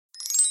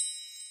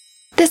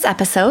This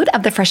episode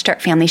of the Fresh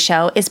Start Family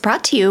Show is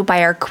brought to you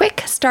by our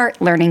Quick Start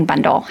Learning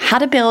Bundle, how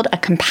to build a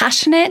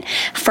compassionate,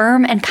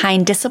 firm, and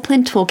kind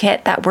discipline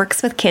toolkit that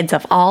works with kids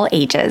of all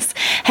ages.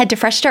 Head to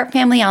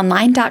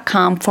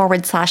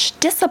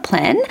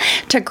freshstartfamilyonline.com/discipline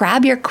to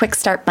grab your Quick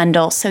Start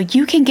Bundle so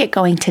you can get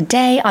going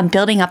today on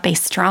building up a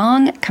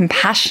strong,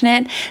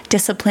 compassionate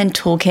discipline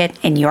toolkit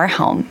in your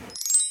home.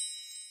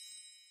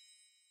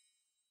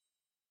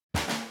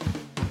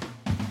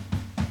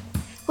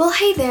 Well,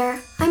 hey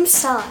there, I'm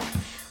Stella.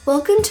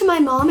 Welcome to my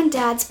mom and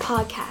dad's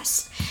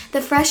podcast,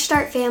 the Fresh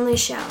Start Family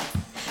Show.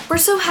 We're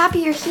so happy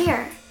you're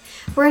here.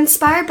 We're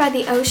inspired by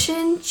the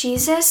ocean,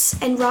 Jesus,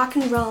 and rock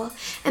and roll,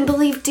 and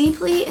believe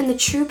deeply in the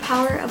true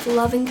power of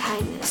love and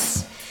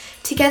kindness.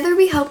 Together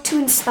we hope to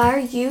inspire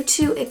you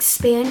to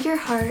expand your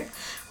heart,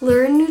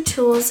 learn new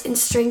tools, and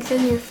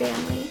strengthen your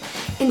family.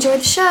 Enjoy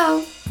the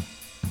show!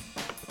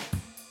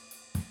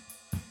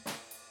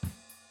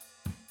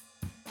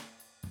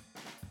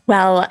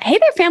 Well, hey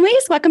there,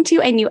 families. Welcome to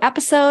a new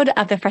episode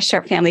of the Fresh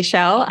Start Family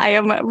Show. I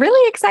am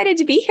really excited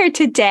to be here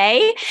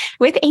today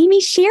with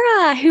Amy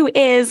Shira, who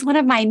is one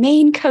of my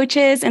main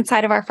coaches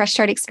inside of our Fresh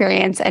Start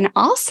experience and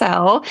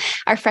also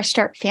our Fresh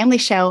Start Family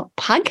Show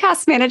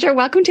podcast manager.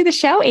 Welcome to the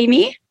show,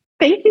 Amy.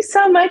 Thank you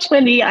so much,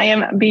 Wendy. I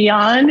am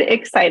beyond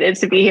excited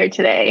to be here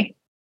today.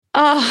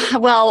 Oh,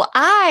 well,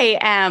 I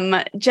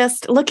am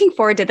just looking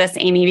forward to this,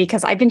 Amy,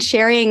 because I've been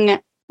sharing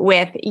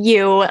with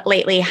you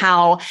lately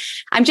how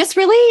I'm just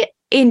really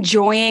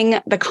enjoying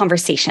the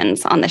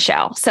conversations on the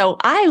show. So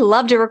I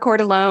love to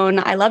record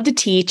alone. I love to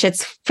teach.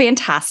 It's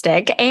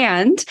fantastic.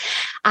 And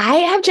I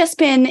have just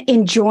been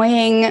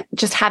enjoying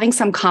just having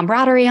some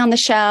camaraderie on the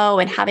show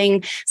and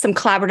having some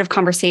collaborative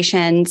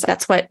conversations.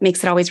 That's what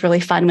makes it always really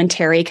fun when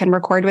Terry can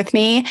record with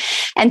me.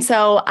 And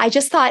so I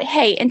just thought,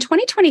 hey, in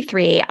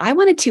 2023, I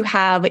wanted to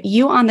have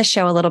you on the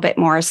show a little bit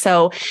more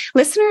so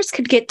listeners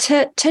could get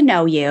to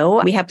know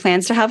you. We have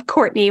plans to have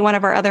Courtney, one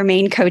of our other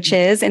main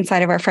coaches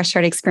inside of our Fresh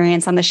Start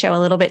experience, on the show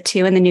a little bit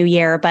too in the new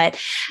year. But,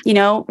 you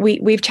know,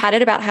 we've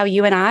chatted about how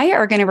you and I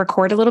are going to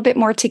record a little bit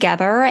more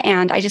together.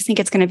 And I just think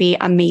it's going to be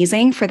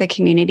amazing for the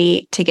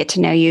community to get to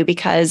know you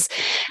because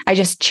I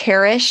just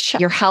cherish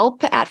your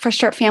help at Fresh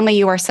Start Family.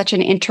 You are such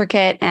an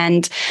intricate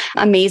and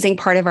amazing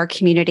part of our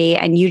community.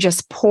 And you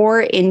just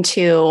pour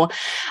into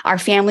our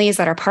families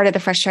that are part of the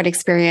Fresh Start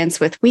experience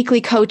with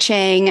weekly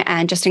coaching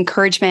and just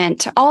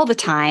encouragement all the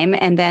time.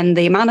 And then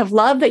the amount of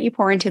love that you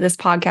pour into this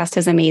podcast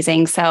is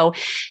amazing. So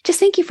just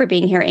thank you for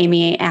being here,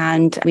 Amy. And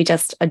we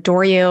just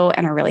adore you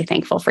and are really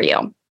thankful for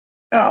you.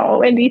 Oh,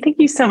 Wendy, thank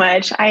you so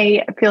much.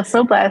 I feel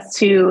so blessed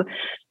to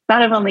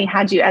not have only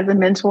had you as a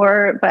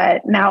mentor,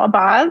 but now a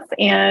boss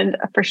and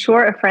for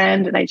sure a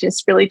friend. And I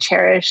just really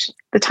cherish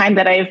the time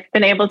that I've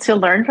been able to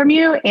learn from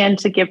you and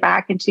to give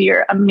back into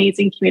your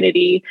amazing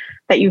community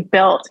that you've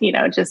built, you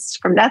know,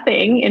 just from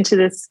nothing into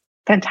this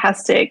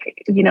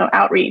fantastic, you know,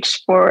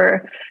 outreach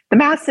for the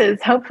masses.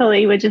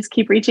 Hopefully we just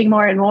keep reaching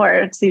more and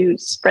more to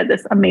spread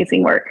this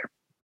amazing work.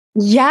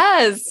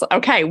 Yes.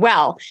 Okay.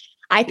 Well,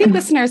 I think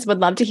listeners would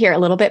love to hear a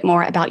little bit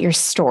more about your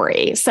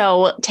story.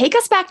 So take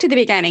us back to the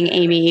beginning,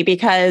 Amy,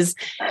 because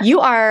you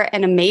are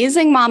an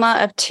amazing mama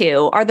of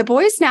two. Are the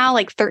boys now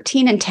like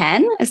 13 and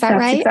 10? Is that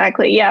right?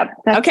 Exactly. Yeah.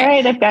 That's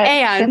right. I've got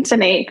fifth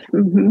and eighth.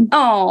 Mm-hmm.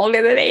 Oh,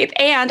 fifth and eighth.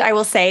 And I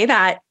will say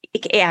that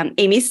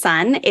Amy's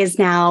son is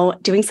now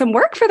doing some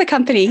work for the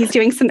company. He's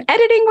doing some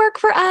editing work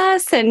for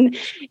us. And,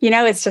 you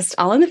know, it's just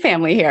all in the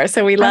family here.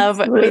 So we love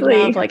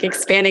like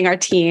expanding our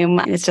team.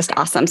 It's just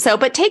awesome. So,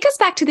 but take us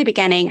back to the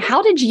beginning.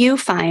 How did you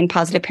find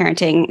positive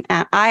parenting?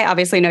 I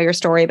obviously know your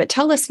story, but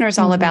tell listeners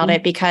all about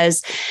it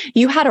because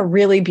you had a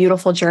really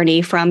beautiful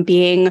journey from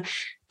being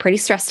pretty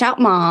stressed out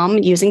mom,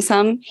 using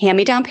some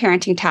hand-me-down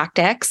parenting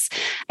tactics,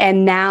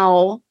 and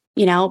now,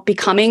 you know,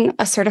 becoming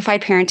a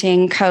certified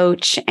parenting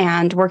coach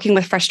and working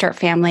with Fresh Start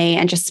Family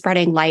and just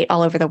spreading light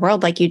all over the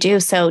world like you do.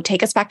 So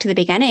take us back to the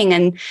beginning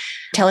and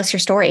tell us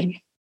your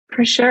story.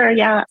 For sure.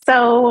 Yeah.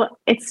 So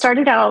it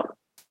started out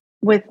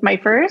with my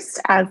first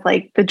as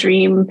like the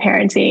dream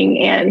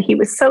parenting, and he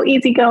was so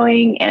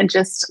easygoing and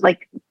just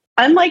like,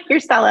 unlike your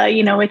Stella,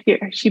 you know, with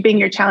she being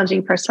your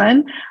challenging first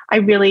one, I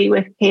really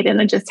with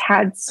Caden, I just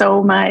had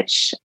so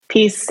much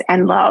peace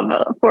and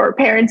love for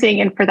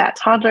parenting and for that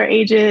toddler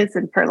ages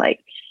and for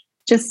like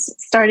just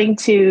starting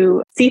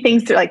to see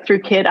things through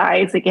kid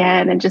eyes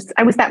again. And just,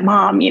 I was that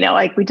mom, you know,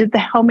 like we did the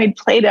homemade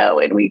Play-Doh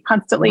and we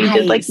constantly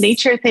did like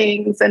nature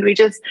things. And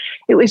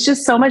it was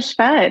just so much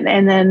fun.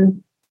 And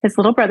then his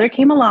little brother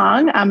came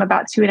along,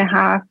 about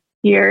 2.5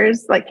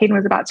 years, like Caden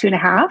was about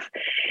 2.5.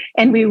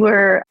 And we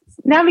were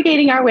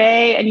navigating our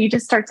way, and you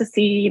just start to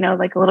see, you know,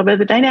 like a little bit of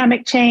the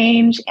dynamic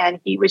change, and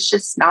he was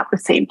just not the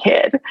same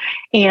kid.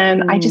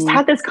 And I just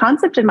had this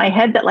concept in my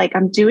head that like,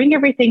 I'm doing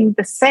everything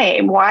the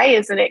same. Why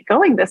isn't it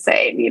going the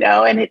same? You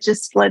know, and it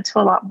just led to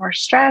a lot more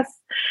stress,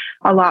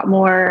 a lot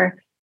more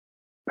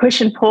push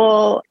and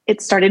pull.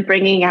 It started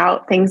bringing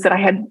out things that I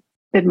had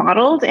been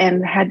modeled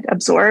and had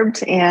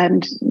absorbed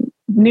and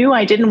knew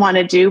I didn't want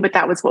to do, but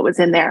that was what was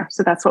in there.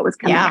 So that's what was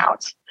coming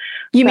out.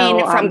 You mean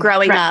from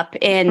growing up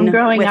with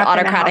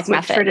autocratic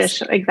methods?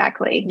 Tradition,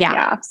 exactly. Yeah.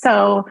 Yeah.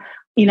 So,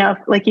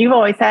 like you've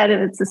always said,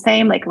 and it's the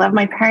same, like love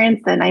my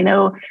parents. And I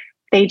know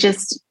they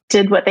just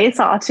did what they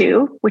saw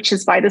too, which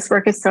is why this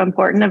work is so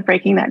important of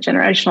breaking that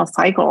generational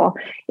cycle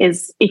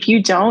is if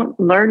you don't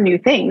learn new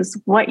things,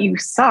 what you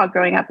saw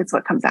growing up is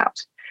what comes out.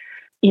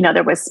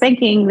 There was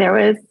spanking, there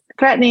was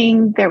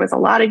threatening, there was a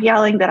lot of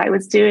yelling that I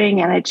was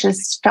doing, and it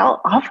just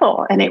felt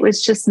awful. And it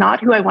was just not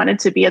who I wanted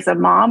to be as a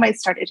mom. I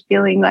started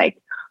feeling like,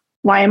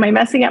 why am I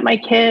messing up my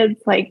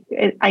kids? Like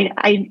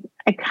I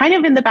kind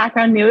of in the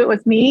background knew it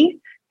was me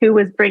who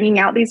was bringing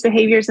out these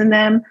behaviors in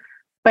them.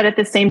 But at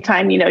the same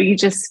time, you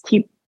just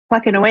keep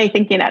plucking away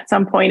thinking at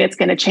some point it's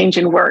going to change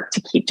and work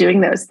to keep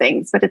doing those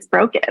things, but it's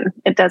broken.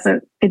 It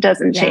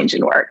doesn't change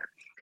and work.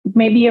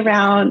 Maybe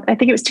around, I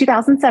think it was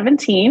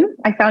 2017,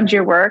 I found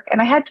your work,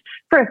 and I had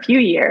for a few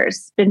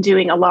years been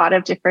doing a lot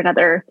of different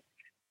other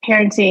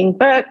parenting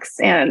books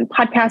and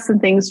podcasts and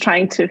things,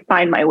 trying to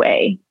find my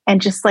way. And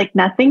just like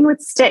nothing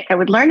would stick. I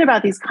would learn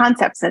about these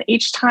concepts. And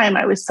each time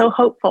I was so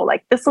hopeful,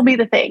 like this will be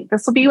the thing,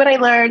 this will be what I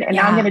learned. And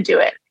now I'm going to do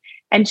it.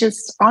 And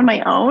just on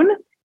my own,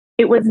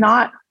 I was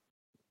not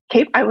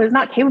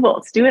capable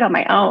to do it on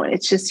my own.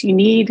 It's just, you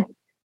need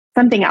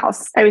something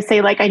else. I would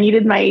say like I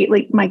needed my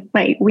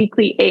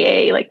weekly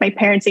AA, like my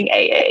parenting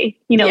AA,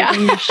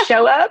 when you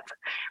show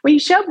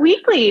up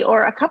weekly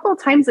or a couple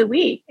of times a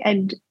week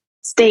and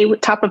stay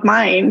top of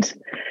mind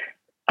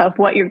of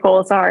what your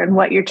goals are and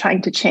what you're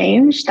trying to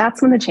change,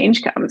 that's when the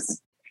change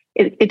comes.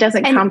 It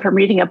doesn't come from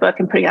reading a book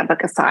and putting that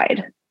book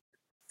aside.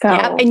 So,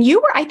 yeah. And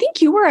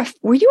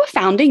were you a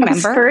founding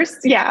member?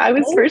 I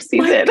was first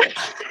season.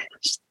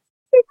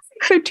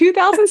 So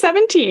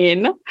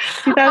 2017.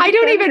 I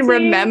don't even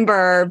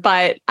remember,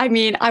 but I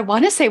mean, I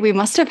want to say we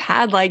must have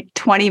had like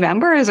 20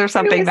 members or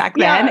something back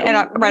then,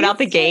 and right out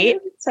the gate.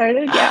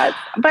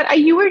 But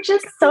you were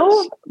just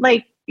so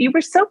you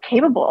were so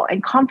capable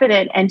and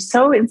confident and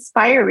so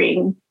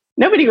inspiring.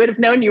 Nobody would have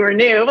known you were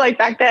new. Like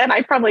back then,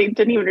 I probably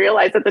didn't even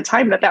realize at the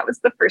time that was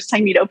the first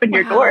time you'd opened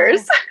your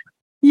doors.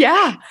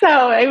 Yeah.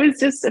 So it was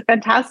just a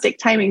fantastic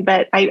timing.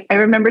 But I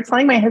remember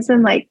telling my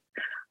husband, like,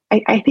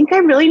 I think I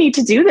really need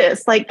to do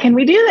this. Like, can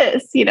we do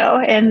this?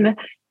 And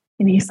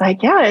he's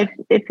like, yeah,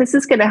 if this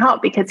is going to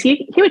help, because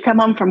he would come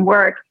home from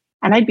work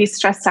and I'd be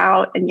stressed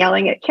out and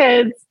yelling at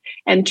kids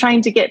and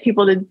trying to get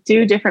people to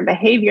do different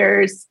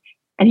behaviors.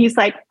 And he's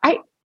like, I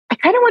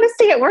kind of want to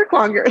stay at work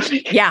longer.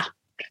 Yeah.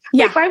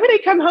 Like, why would I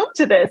come home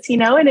to this?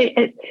 And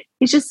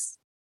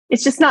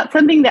it's just not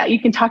something that you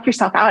can talk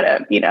yourself out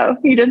of. You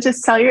don't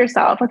just tell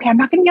yourself, okay, I'm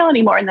not going to yell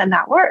anymore. And then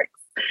that works.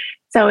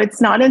 So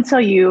it's not until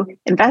you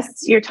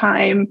invest your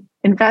time,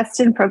 invest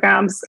in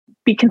programs,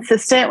 be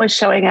consistent with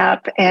showing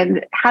up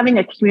and having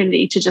a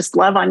community to just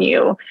love on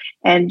you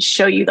and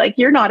show you like,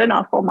 you're not an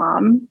awful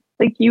mom.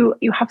 Like you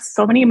have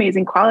so many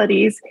amazing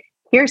qualities.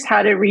 Here's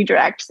how to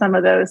redirect some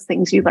of those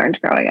things you learned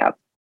growing up.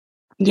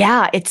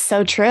 Yeah, it's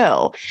so true.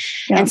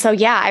 Yeah. And so,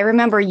 I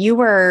remember you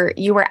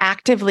were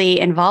actively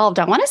involved,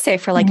 I want to say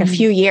for like a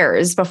few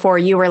years before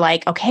you were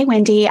like, okay,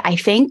 Wendy, I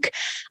think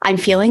I'm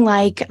feeling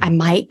like I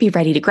might be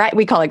ready to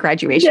we call it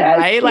graduation,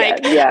 right? Like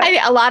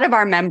a lot of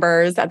our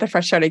members at the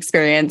Fresh Start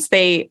Experience,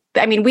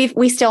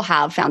 we still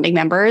have founding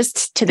members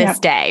to this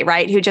day,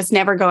 right? Who just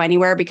never go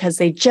anywhere because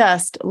they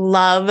just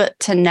love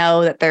to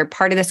know that they're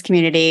part of this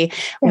community.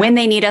 Yeah. When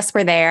they need us,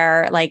 we're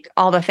there, like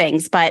all the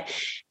things. But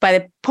by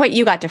the point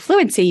you got to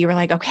fluency, you were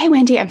like, okay,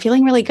 Wendy, I'm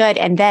feeling really good.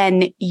 And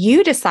then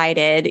you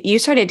started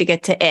to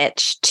get to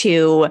itch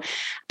to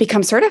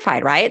become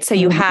certified, right? So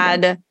you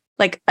had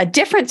like a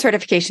different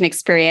certification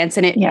experience,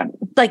 and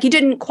like you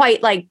didn't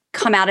quite like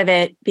come out of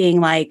it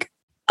being like,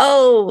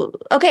 oh,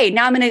 okay,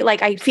 now I'm going to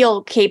I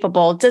feel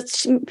capable.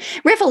 Just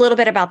riff a little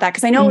bit about that,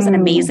 because I know it was an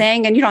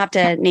amazing, and you don't have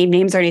to name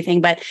names or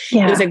anything, but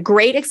it was a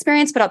great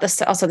experience, but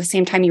also at the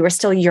same time, you were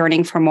still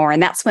yearning for more.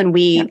 And that's when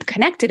we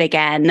connected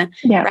again,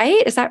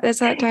 right? Is that, do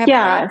I have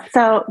that?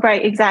 So,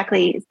 right,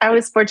 exactly. I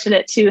was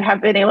fortunate to have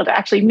been able to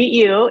actually meet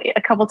you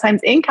a couple times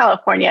in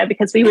California,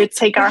 because we would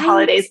take our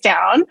holidays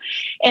down,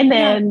 and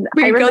then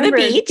we would go to the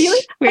beach.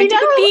 It's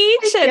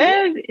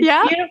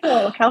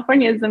beautiful.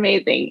 California is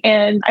amazing.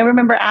 And I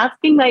remember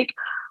asking,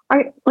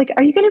 are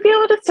you going to be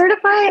able to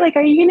certify? Like,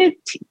 are you going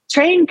to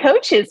train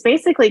coaches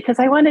basically? Because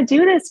I want to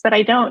do this, but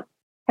I don't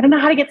know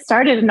how to get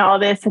started in all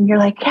this. And you're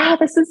like, yeah,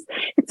 it's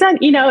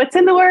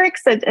in the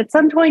works. At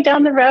some point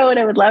down the road,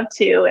 I would love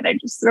to. And I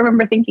just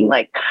remember thinking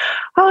like,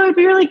 oh, it'd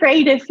be really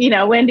great if,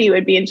 Wendy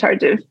would be in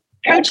charge of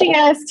coaching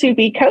us to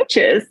be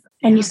coaches.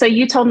 And so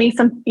you told me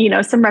some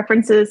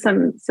references,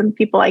 some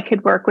people I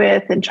could work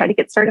with and try to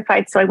get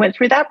certified. So I went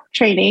through that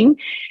training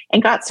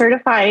and got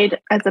certified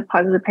as a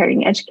positive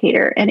parenting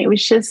educator. And it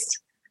was just,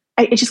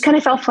 it just kind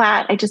of fell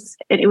flat.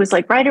 It was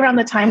like right around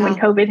the time when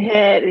COVID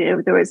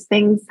hit, there was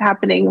things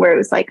happening where it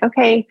was like,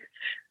 okay,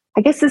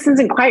 I guess this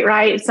isn't quite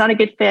right. It's not a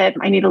good fit.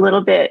 I need a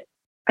little bit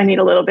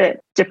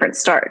different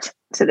start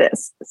to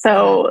this.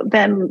 So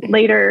then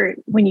later,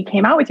 when you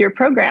came out with your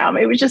program,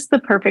 it was just the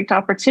perfect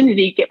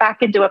opportunity to get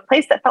back into a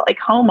place that felt like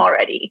home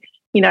already.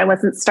 I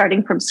wasn't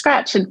starting from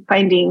scratch and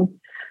finding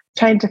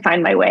trying to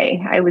find my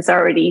way. I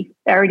already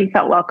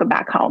felt welcome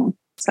back home.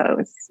 So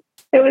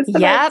it was the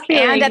best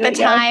feeling. And at the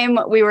time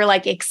we were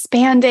like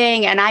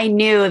expanding, and I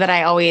knew that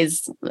I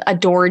always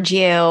adored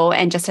you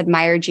and just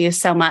admired you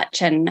so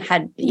much, and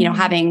had, you know,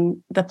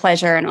 having the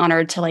pleasure and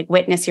honor to like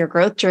witness your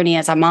growth journey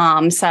as a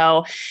mom.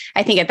 So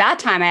I think at that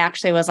time I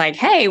actually was like,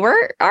 hey,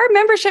 our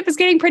membership is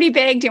getting pretty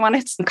big. Do you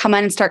want to come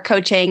on and start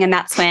coaching? And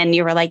that's when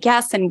you were like,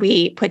 yes. And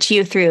we put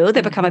you through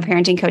the Become a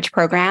Parenting Coach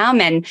program.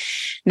 And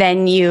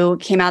then you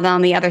came out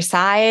on the other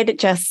side,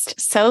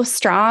 just so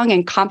strong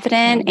and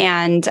confident.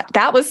 And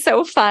that was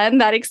so fun,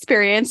 that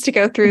experience, to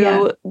go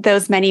through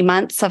those many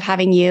months of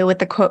having you with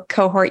the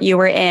cohort you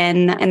were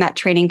in. And that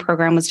training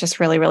program was just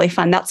really, really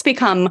fun. That's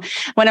become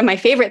one of my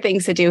favorite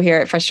things to do here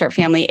at Fresh Start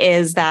Family,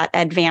 is that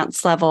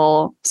advanced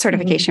level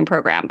certification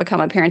program,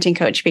 Become a Parenting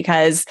Coach,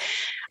 because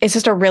it's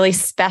just a really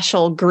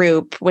special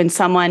group when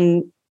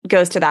someone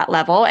goes to that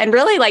level, and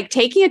really like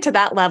taking it to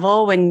that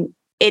level when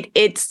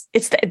it's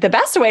the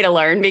best way to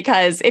learn,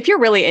 because if you're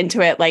really into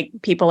it, like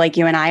people like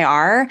you and I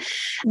are,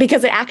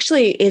 because it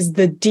actually is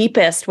the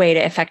deepest way to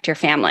affect your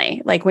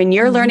family. Like when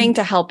you're learning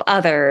to help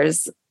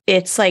others,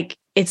 it's like,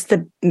 it's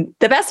the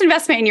best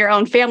investment in your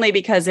own family,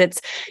 because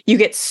you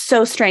get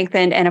so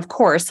strengthened. And of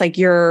course, like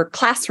your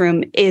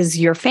classroom is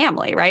your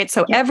family, right?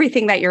 So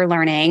everything that you're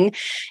learning,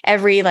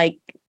 every like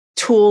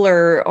tool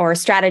or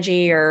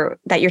strategy or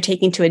that you're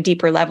taking to a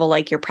deeper level,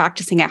 like you're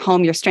practicing at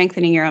home, you're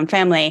strengthening your own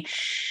family.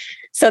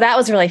 So that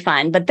was really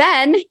fun. But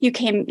then you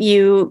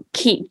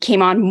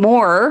came on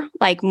more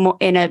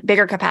in a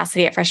bigger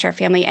capacity at Fresh Start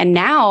Family. And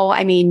now,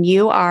 I mean,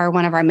 you are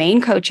one of our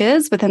main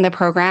coaches within the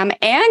program,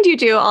 and you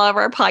do all of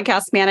our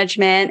podcast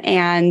management,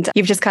 and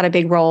you've just got a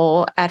big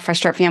role at Fresh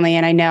Start Family.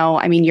 And I know,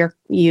 I mean,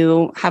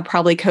 you have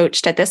probably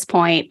coached at this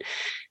point,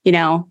 you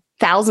know,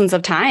 thousands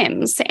of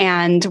times,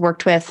 and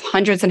worked with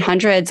hundreds and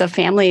hundreds of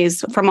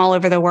families from all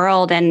over the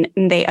world, and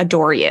they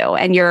adore you.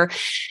 And your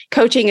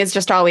coaching is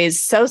just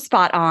always so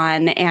spot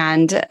on.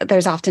 And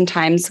there's often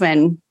times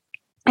when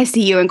I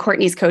see you and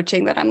Courtney's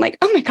coaching that I'm like,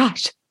 oh my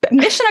gosh,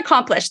 mission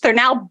accomplished. They're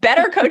now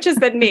better coaches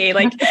than me.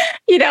 Like,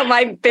 you know,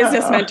 my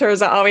business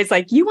mentors are always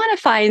like, you want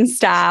to find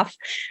staff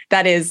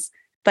that is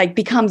like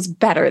becomes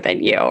better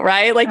than you,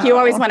 right? Like you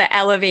always want to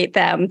elevate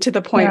them to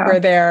the point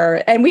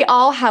where and we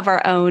all have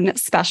our own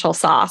special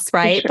sauce,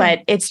 right? Sure.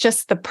 But it's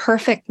just the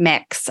perfect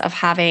mix of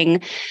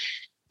having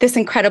this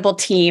incredible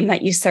team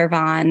that you serve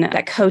on,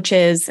 that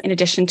coaches, in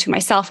addition to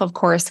myself, of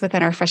course,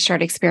 within our Fresh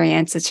Start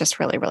experience. It's just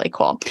really, really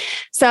cool.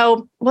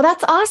 So, well,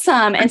 that's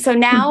awesome. And so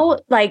now,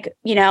 like,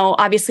 you know,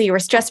 obviously you were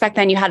stressed back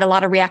then, you had a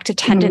lot of reactive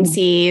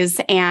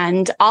tendencies,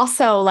 and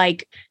also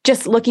like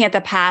just looking at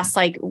the past,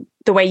 like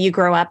the way you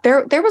grow up,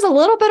 there was a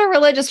little bit of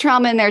religious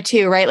trauma in there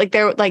too, right?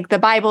 Like the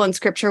Bible and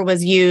scripture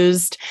was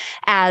used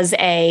as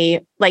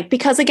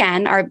because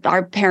again,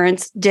 our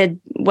parents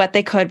did what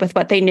they could with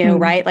what they knew,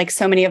 right? Like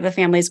so many of the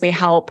families we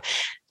help,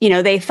 you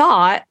know, they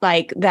thought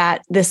like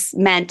that this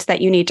meant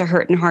that you need to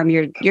hurt and harm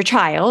your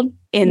child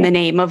in the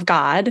name of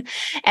God.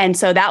 And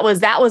so that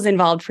was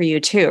involved for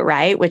you too,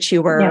 right? Which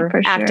you were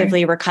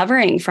actively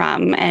recovering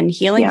from and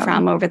healing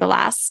from over the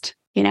last,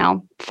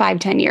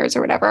 5-10 years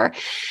or whatever.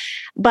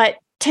 But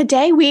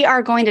today, we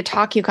are going to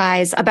talk, you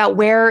guys, about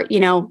where,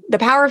 the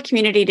power of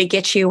community to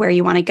get you where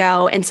you want to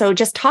go. And so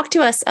just talk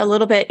to us a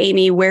little bit,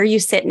 Amy, where you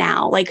sit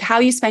now, like how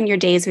you spend your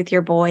days with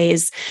your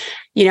boys,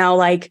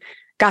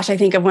 gosh, I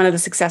think of one of the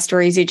success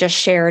stories you just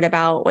shared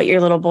about what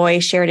your little boy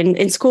shared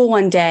in school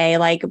one day,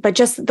 but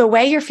just the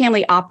way your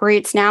family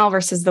operates now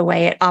versus the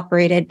way it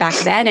operated back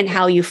then, and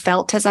how you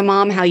felt as a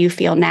mom, how you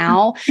feel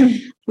now.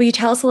 Will you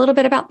tell us a little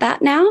bit about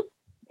that now?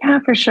 Yeah,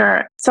 for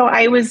sure. So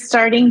I was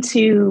starting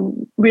to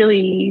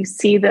really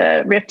see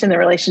the rift in the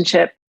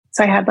relationship.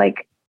 So I had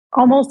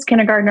almost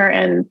kindergartner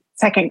and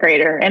second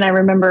grader. And I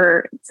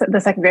remember the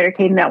second grader,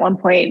 Caden, at one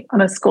point on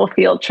a school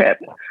field trip,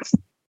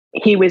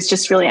 he was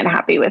just really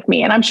unhappy with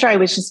me. And I'm sure I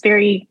was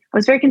very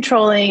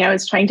controlling. I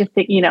was trying to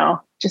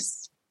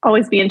just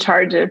always be in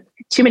charge of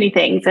too many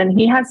things. And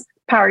he has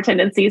power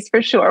tendencies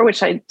for sure,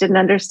 which I didn't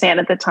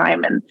understand at the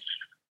time. And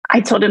I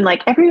told him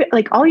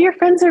all your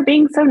friends are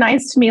being so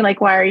nice to me.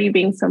 Why are you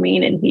being so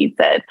mean? And he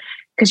said,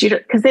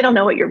 because they don't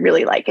know what you're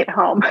really like at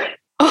home.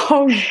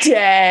 Oh,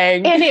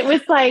 dang. And it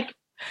was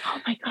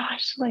oh my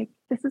gosh,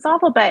 this is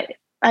awful. But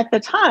at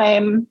the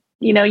time,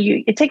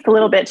 it takes a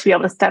little bit to be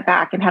able to step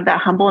back and have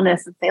that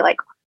humbleness and say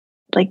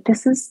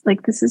this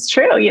is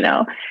true,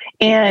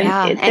 and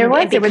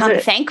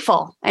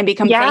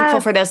become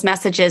thankful for those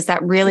messages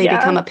that really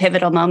become a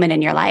pivotal moment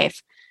in your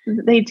life.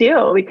 They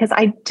do, because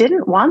I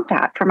didn't want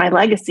that for my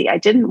legacy. I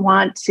didn't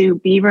want to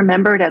be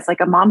remembered as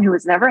a mom who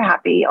was never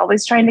happy,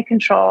 always trying to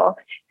control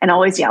and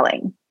always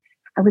yelling.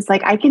 I was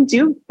I can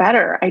do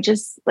better. I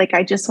just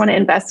want to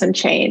invest in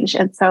change.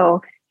 And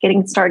so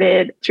getting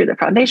started through the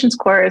foundations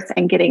course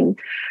and getting,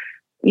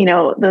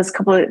 those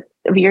couple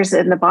of years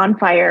in the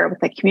bonfire with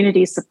the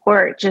community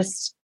support,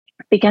 just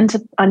begin to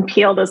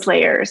unpeel those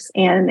layers.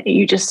 And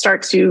you just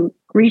start to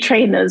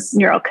retrain those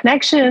neural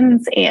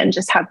connections and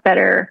just have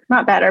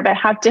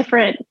have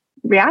different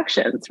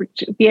reactions,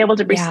 be able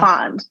to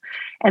respond.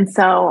 And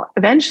so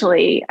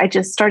eventually I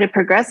just started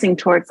progressing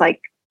towards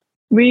like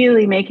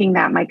really making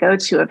that my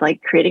go-to of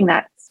like creating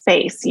that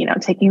space,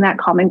 taking that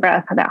calming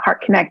breath, that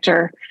heart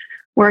connector,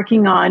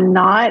 working on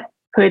not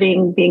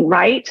putting being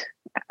right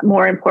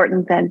more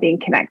important than being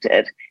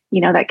connected,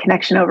 that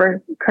connection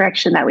over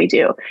correction that we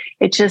do.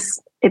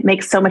 It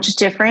makes so much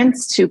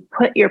difference to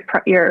put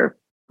your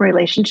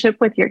relationship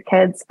with your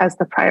kids as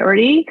the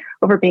priority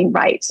over being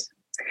right.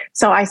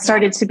 So I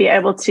started to be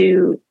able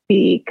to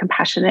be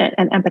compassionate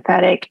and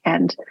empathetic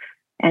and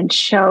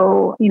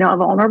show, a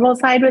vulnerable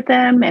side with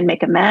them and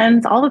make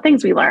amends, all the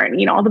things we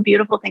learn, all the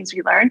beautiful things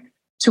we learn,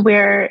 to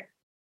where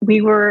we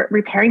were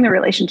repairing the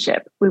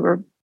relationship. We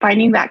were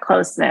finding that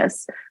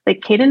closeness.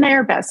 Like Kate and I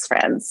are best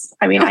friends.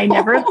 I mean, I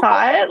never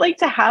thought like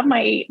to have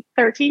my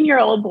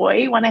 13-year-old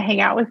boy want to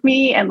hang out with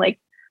me and like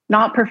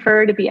not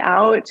prefer to be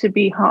out, to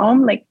be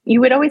home. Like you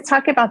would always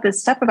talk about this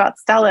stuff about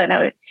Stella, and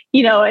I would,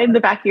 in the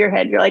back of your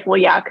head, you're like, well,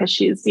 yeah, because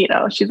she's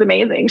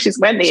amazing. She's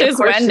Wendy. She's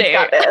Wendy. She's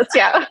got this.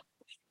 Yeah.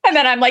 And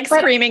then I'm like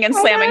screaming and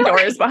slamming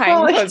doors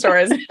behind closed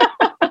doors.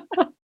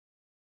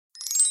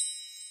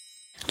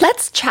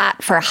 Let's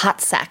chat for a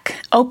hot sec,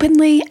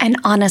 openly and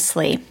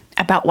honestly,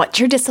 about what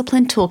your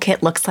discipline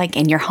toolkit looks like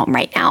in your home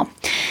right now.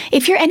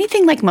 If you're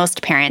anything like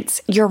most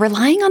parents, you're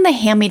relying on the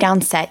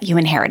hand-me-down set you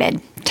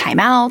inherited.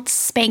 Timeouts,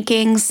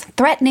 spankings,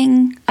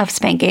 threatening of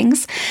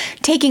spankings,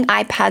 taking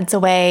iPads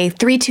away,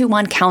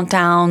 3-2-1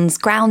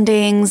 countdowns,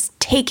 groundings,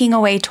 taking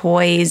away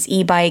toys,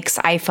 e-bikes,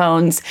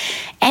 iPhones,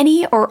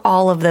 any or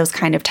all of those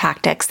kind of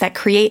tactics that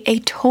create a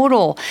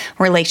total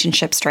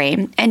relationship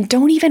strain and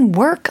don't even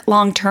work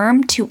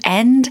long-term to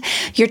end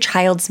your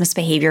child's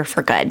misbehavior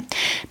for good.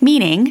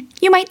 Meaning,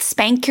 you might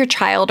spank your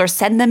child or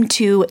send them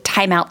to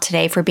timeout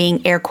today for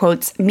being, air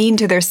quotes, mean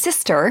to their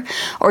sister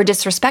or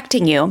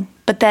disrespecting you.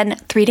 But then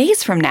 3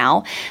 days from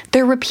now,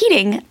 they're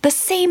repeating the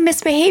same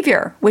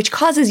misbehavior, which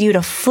causes you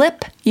to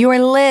flip your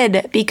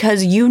lid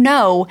because you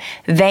know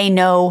they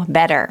know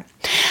better.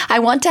 I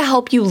want to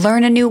help you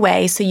learn a new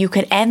way so you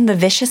could end the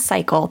vicious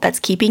cycle that's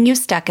keeping you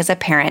stuck as a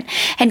parent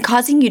and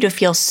causing you to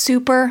feel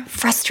super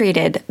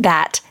frustrated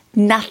that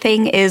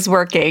nothing is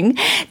working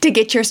to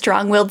get your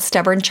strong-willed,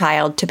 stubborn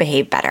child to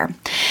behave better.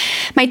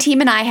 My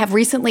team and I have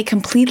recently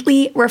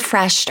completely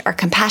refreshed our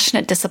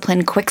Compassionate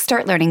Discipline Quick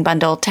Start Learning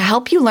Bundle to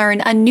help you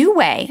learn a new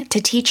way to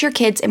teach your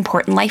kids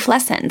important life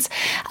lessons,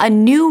 a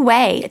new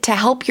way to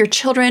help your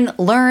children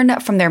learn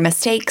from their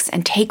mistakes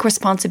and take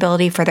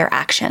responsibility for their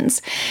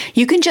actions.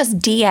 You can just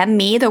DM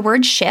me the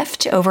word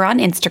shift over on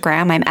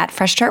Instagram. I'm at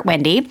Fresh Start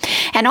Wendy,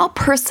 and I'll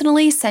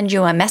personally send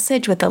you a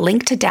message with a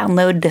link to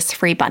download this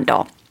free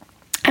bundle.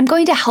 I'm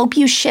going to help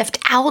you shift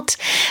out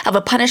of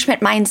a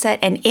punishment mindset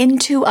and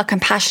into a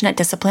compassionate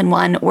discipline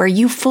one where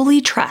you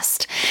fully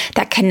trust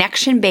that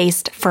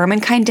connection-based, firm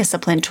and kind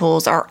discipline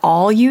tools are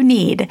all you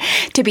need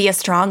to be a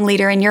strong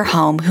leader in your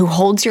home who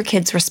holds your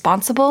kids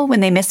responsible when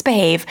they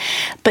misbehave,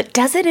 but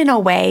does it in a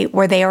way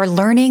where they are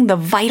learning the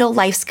vital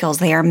life skills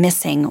they are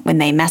missing when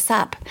they mess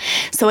up.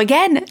 So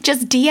again,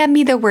 just DM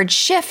me the word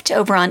shift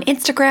over on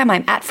Instagram.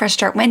 I'm at Fresh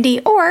Start Wendy,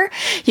 or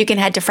you can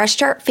head to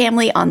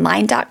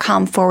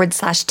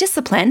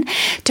freshstartfamilyonline.com/discipline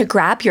to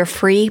grab your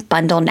free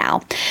bundle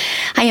now.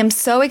 I am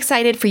so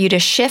excited for you to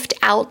shift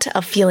out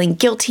of feeling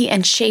guilty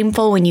and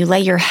shameful when you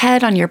lay your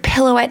head on your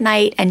pillow at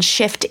night and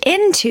shift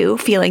into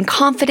feeling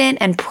confident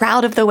and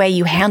proud of the way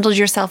you handled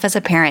yourself as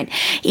a parent,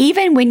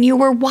 even when you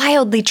were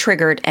wildly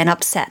triggered and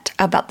upset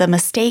about the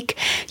mistake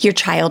your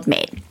child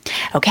made.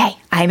 Okay,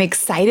 I'm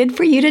excited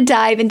for you to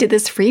dive into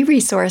this free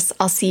resource.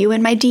 I'll see you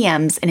in my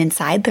DMs and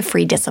inside the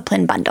free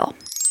discipline bundle.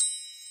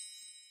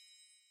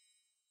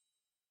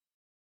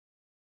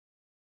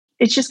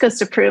 It just goes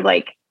to prove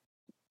like,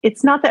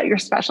 it's not that you're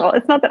special.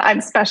 It's not that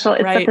I'm special.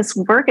 It's that this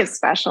work is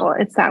special.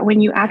 It's that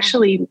when you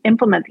actually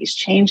implement these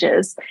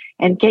changes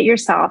and get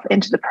yourself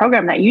into the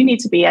program that you need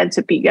to be in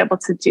to be able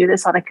to do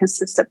this on a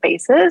consistent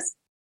basis,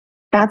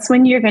 that's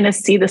when you're going to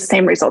see the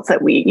same results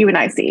that you and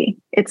I see.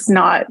 It's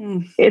not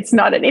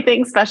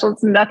anything special.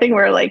 It's nothing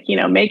we're like,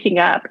 making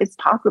up. It's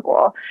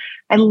possible.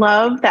 I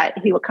love that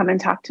he will come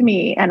and talk to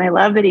me. And I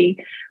love that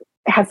he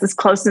has this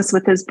closeness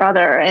with his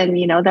brother, and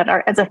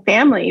that as a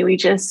family, we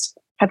just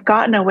have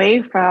gotten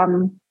away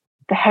from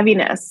the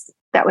heaviness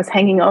that was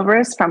hanging over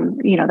us from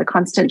the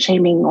constant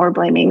shaming or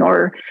blaming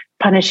or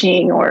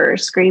punishing or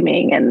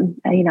screaming, and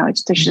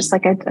there's just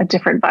like a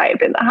different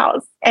vibe in the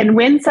house. And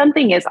when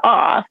something is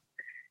off,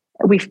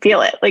 we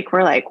feel it. Like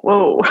we're like,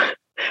 whoa,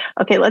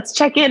 okay, let's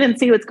check in and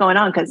see what's going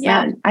on, because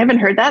man, I haven't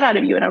heard that out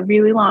of you in a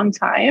really long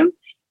time.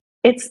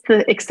 It's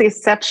the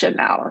exception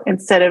now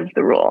instead of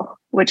the rule,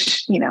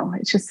 which,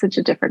 it's just such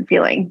a different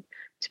feeling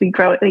to be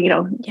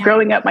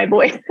growing up my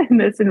boys in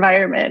this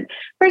environment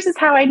versus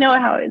how I know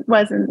how it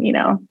was in,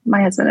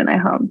 my husband and I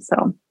home.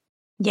 So.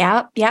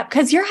 Yeah.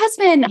 Because your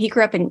husband, he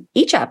grew up in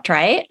Egypt,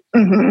 right?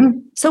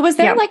 Mm-hmm. So was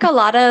there like a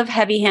lot of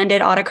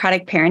heavy-handed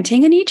autocratic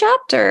parenting in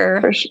Egypt, or?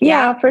 For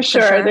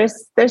sure.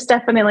 There's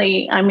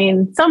definitely,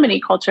 so many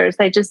cultures,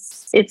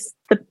 it's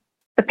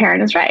the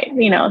parent is right.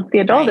 The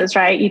adult is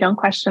right. You don't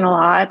question a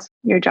lot.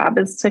 Your job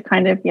is to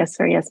kind of, yes,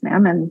 sir, yes,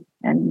 ma'am,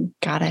 and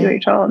Got it. do what you're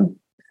told.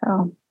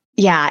 So,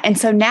 yeah. And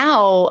so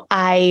now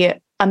I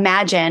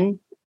imagine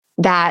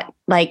that,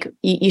 like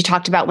you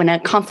talked about, when a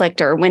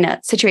conflict or when a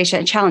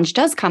situation, a challenge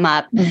does come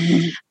up,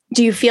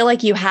 do you feel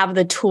like you have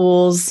the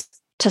tools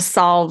to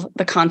solve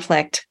the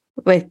conflict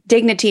with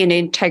dignity and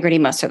integrity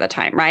most of the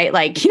time, right?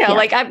 Like,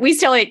 like we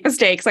still make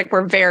mistakes. Like,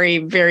 we're very,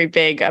 very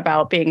big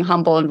about being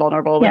humble and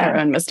vulnerable with our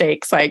own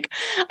mistakes. Like,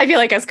 I feel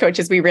like as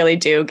coaches, we really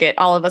do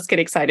all of us get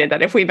excited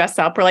that if we mess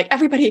up, we're like,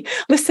 everybody,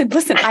 listen,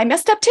 I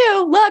messed up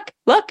too.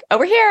 Look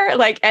over here.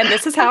 Like, and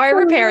this is how I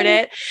repaired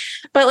it.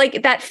 But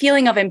like that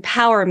feeling of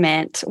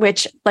empowerment,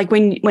 which like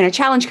when a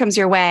challenge comes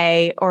your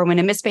way, or when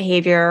a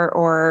misbehavior,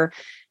 or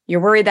you're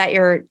worried that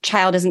your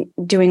child isn't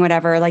doing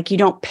whatever, like you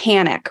don't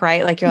panic,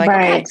 right? Like you're like,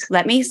 okay,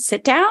 let me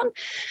sit down.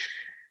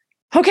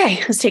 Okay,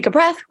 let's take a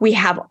breath. We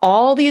have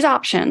all these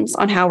options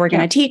on how we're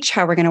going to teach,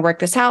 how we're going to work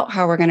this out,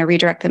 how we're going to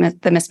redirect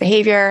the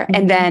misbehavior.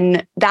 And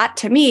then that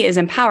to me is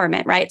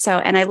empowerment, right? So,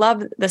 and I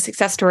love the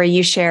success story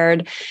you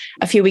shared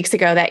a few weeks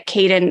ago that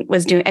Caden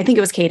was doing. I think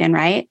it was Caden,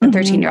 right? The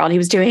 13-year-old. He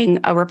was doing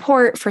a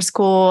report for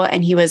school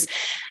and he was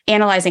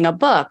analyzing a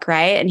book,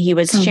 right? And he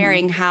was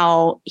sharing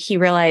how he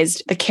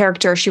realized the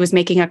character, she was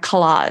making a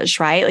collage,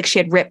 right? Like she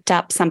had ripped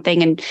up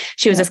something and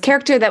she was this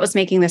character that was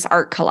making this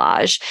art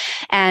collage.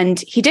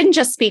 And he didn't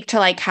just speak to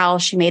like how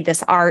she made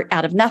this art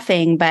out of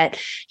nothing, but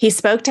he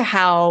spoke to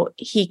how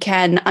he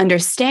can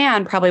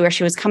understand probably where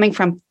she was coming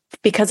from,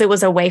 because it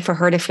was a way for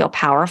her to feel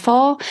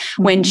powerful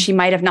when she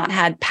might have not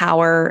had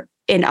power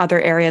in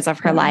other areas of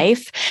her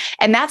life.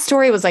 And that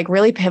story was like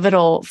really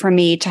pivotal for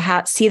me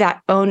to see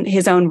that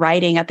his own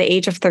writing at the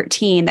age of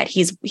 13, that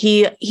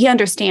he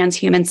understands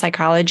human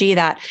psychology,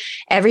 that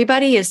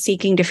everybody is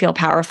seeking to feel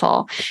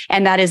powerful.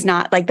 And that is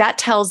not like, that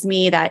tells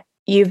me that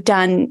you've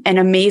done an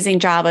amazing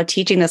job of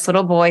teaching this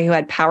little boy who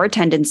had power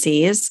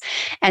tendencies.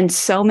 And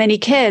so many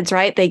kids,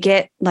 right? They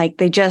get like,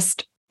 they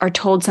just are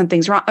told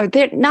something's wrong, or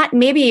they're not,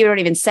 maybe you don't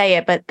even say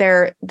it, but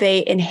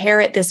they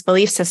inherit this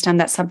belief system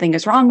that something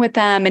is wrong with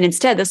them. And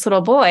instead, this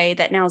little boy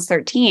that now is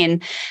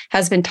 13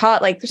 has been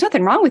taught, like, there's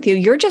nothing wrong with you.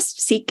 You're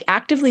just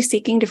actively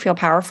seeking to feel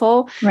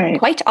powerful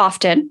quite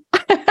often.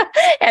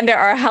 And there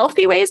are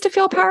healthy ways to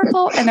feel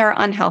powerful and there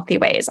are unhealthy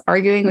ways.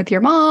 Arguing with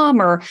your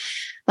mom, or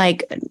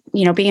like,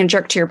 being a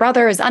jerk to your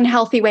brother, is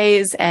unhealthy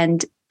ways.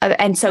 And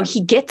so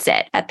he gets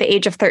it at the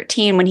age of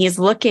 13 when he's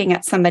looking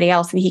at somebody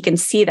else and he can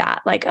see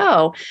that, like,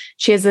 oh,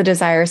 she has a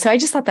desire. So I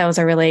just thought that was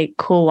a really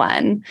cool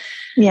one.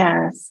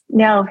 Yes,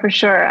 no, for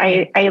sure.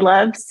 I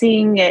love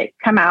seeing it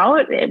come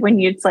out when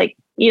it's like,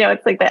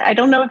 it's like that. I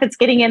don't know if it's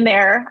getting in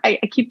there. I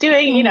keep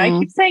doing, I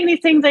keep saying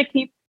these things, I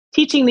keep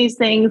teaching these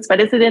things,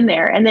 but is it in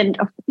there? And then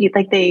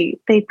like they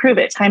prove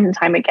it time and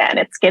time again.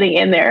 It's getting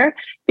in there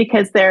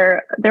because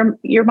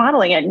you're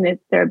modeling it and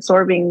they're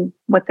absorbing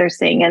what they're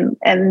seeing.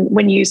 And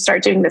when you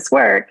start doing this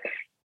work,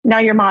 now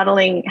you're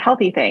modeling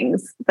healthy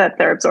things that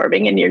they're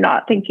absorbing, and you're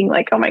not thinking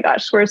like, oh my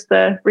gosh, where's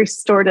the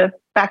restorative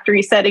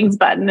factory settings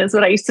button, is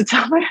what I used to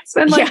tell my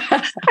husband. Like,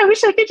 I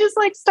wish I could just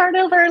like start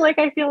over. Like,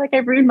 I feel like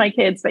I've ruined my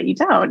kids, but you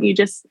don't. You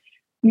just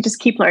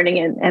keep learning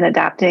and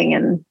adapting,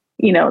 and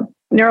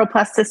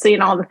neuroplasticity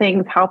and all the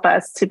things help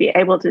us to be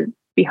able to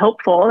be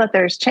hopeful that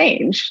there's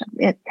change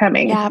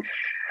coming. Yeah.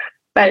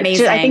 But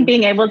I think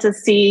being able to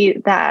see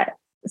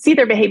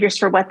their behaviors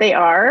for what they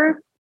are,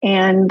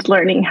 and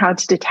learning how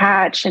to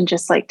detach and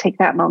just like take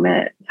that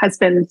moment has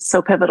been so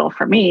pivotal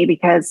for me,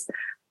 because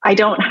I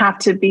don't have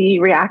to be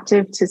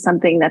reactive to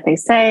something that they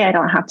say. I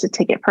don't have to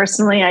take it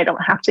personally. I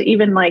don't have to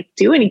even like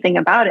do anything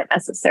about it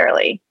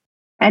necessarily.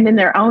 And in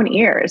their own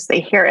ears, they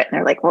hear it and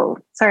they're like, well,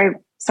 sorry,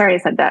 I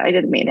said that. I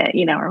didn't mean it,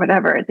 or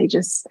whatever.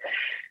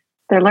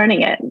 They're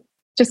learning it.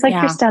 Just like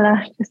your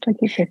Stella, just like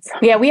your kids.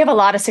 Yeah, we have a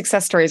lot of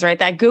success stories, right?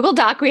 That Google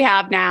Doc we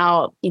have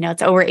now,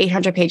 it's over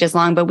 800 pages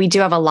long, but we do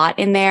have a lot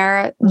in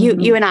there.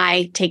 You and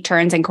I take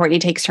turns, and Courtney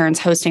takes turns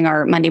hosting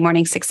our Monday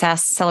morning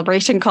success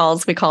celebration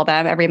calls, we call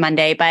them, every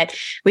Monday. But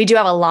we do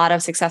have a lot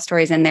of success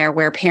stories in there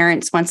where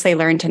parents, once they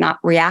learn to not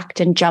react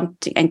and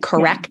jump and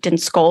correct and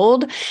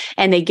scold,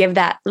 and they give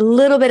that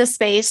little bit of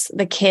space,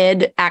 the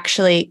kid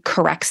actually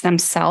corrects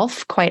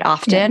themselves quite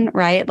often,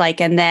 right? Like,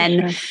 and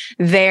then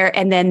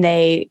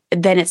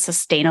then it's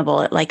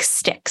sustainable. It like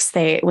sticks.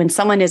 When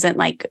someone isn't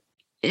like,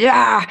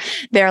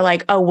 they're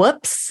like, oh,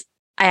 whoops,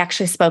 I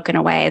actually spoke in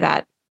a way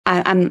that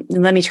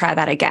let me try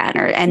that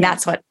again.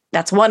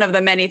 That's one of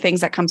the many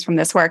things that comes from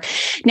this work.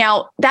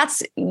 Now,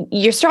 that's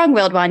your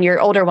strong-willed one,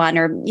 your older one,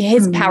 or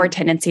his power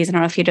tendencies. I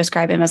don't know if you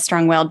describe him as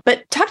strong-willed,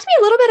 but talk to me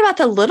a little bit about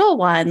the little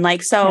one.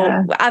 Like,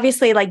 so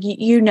obviously, like,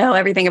 you know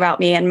everything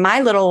about me, and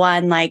my little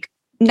one, like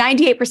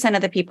 98%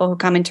 of the people who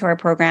come into our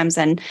programs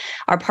and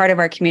are part of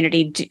our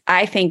community,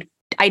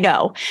 I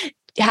know,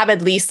 have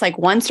at least like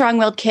one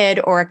strong-willed kid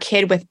or a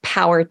kid with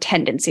power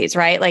tendencies,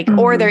 right? Like,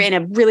 or they're in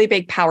a really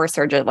big power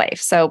surge of life.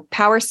 So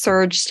power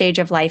surge stage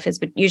of life is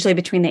usually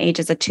between the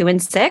ages of 2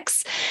 and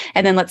 6.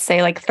 And then let's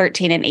say like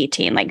 13 and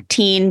 18, like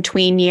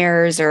tween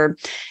years, and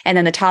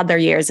then the toddler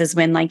years is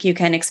when like you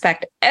can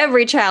expect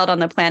every child on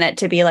the planet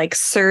to be like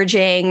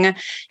surging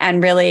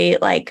and really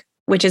like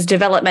which is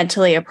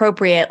developmentally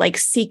appropriate, like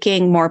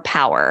seeking more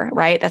power,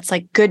 right? That's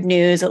like good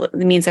news. It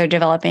means they're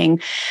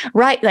developing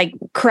right, like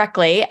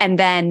correctly. And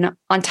then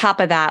on top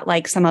of that,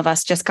 like some of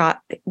us just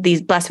got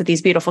these blessed with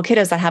these beautiful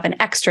kiddos that have an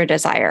extra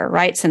desire,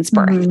 right? Since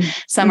birth.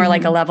 Some are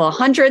like a level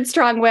 100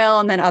 strong will.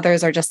 And then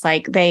others are just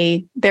like,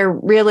 they're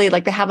really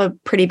like, they have a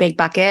pretty big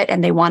bucket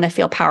and they want to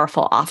feel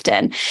powerful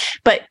often.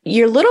 But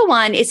your little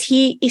one,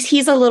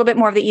 he's a little bit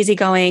more of the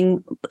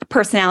easygoing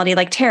personality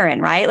like Taryn,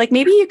 right? Like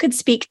maybe you could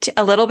speak to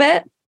a little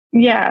bit.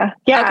 Yeah.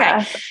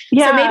 Okay.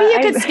 Yeah. So maybe you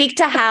could speak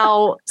to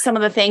how some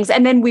of the things,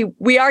 and then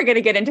we are going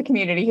to get into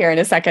community here in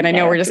a second. I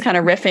know we're just kind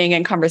of riffing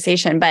in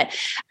conversation, but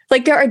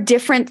like there are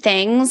different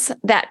things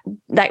that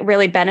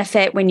really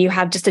benefit when you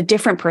have just a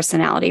different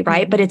personality,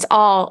 right? But it's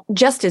all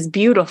just as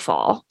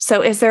beautiful.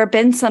 So has there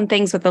been some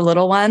things with the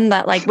little one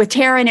that like with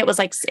Taryn, it was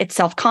like, it's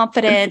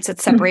self-confidence,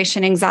 it's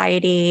separation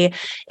anxiety.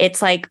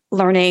 It's like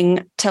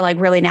learning to like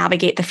really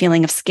navigate the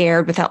feeling of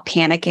scared without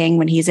panicking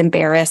when he's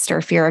embarrassed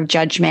or fear of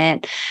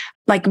judgment.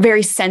 Like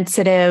very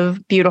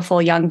sensitive,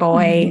 beautiful young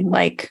boy.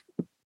 Like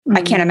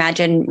I can't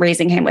imagine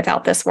raising him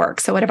without this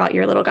work. So what about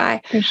your little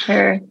guy? For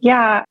sure.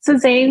 Yeah. So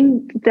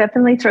Zane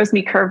definitely throws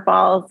me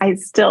curveballs. I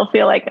still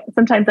feel like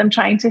sometimes I'm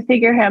trying to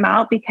figure him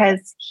out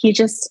because he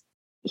just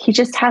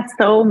has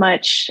so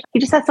much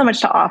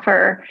to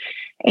offer.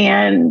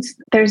 And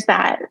there's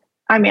that.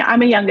 I mean,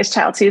 I'm a youngest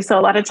child too. So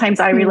a lot of times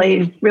I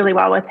relate really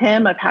well with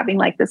him of having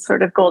like this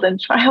sort of golden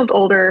child,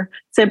 older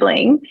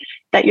sibling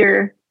that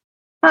you're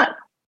not.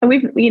 And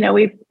we've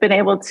been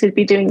able to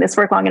be doing this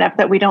work long enough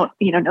that we don't,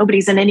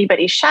 nobody's in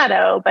anybody's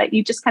shadow, but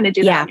you just kind of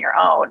do that on your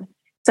own.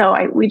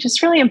 So we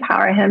just really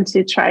empower him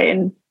to try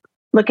and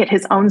look at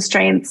his own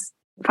strengths,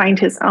 find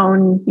his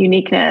own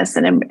uniqueness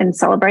and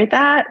celebrate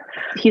that.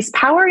 He's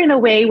power in a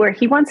way where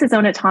he wants his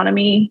own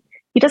autonomy.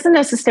 He doesn't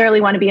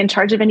necessarily want to be in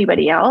charge of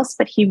anybody else,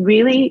 but he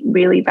really,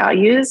 really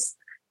values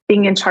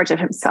being in charge of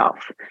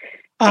himself.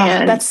 Oh,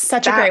 that's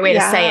such a great way to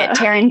say it.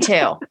 Taryn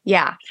too.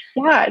 Yeah.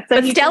 Yeah.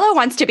 So but Stella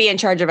wants to be in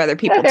charge of other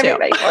people too.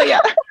 Well,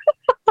 yeah.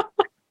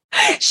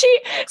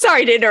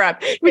 Sorry to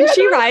interrupt. When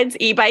she rides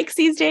e-bikes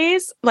these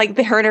days, like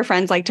her and her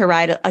friends like to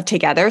ride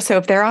together. So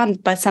if they're on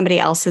somebody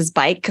else's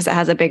bike, because it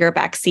has a bigger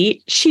back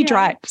seat, she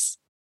drives.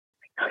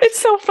 It's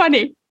so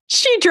funny.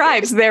 She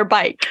drives their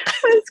bike.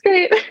 That's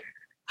great.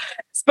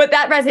 But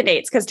that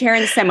resonates because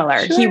Taryn's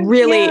similar. Sure, he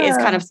really is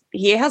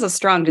he has a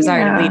strong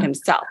desire to lead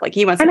himself. Like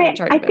he wants to be in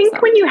charge of himself. I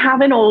think when you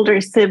have an older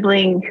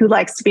sibling who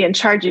likes to be in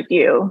charge of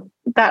you,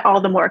 that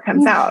all the more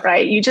comes out,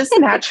 right? You just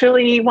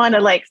naturally want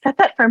to like set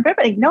that firm grip.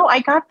 Like, no,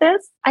 I got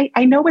this.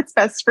 I know what's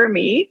best for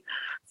me.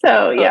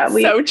 So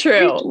so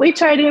true. We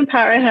try to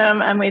empower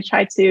him and we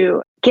try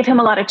to give him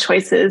a lot of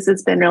choices.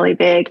 It's been really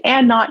big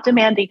and not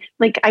demanding.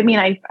 Like, I mean,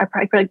 I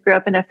probably grew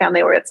up in a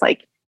family where it's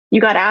like, you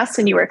got asked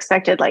and you were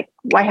expected, like,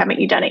 why haven't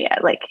you done it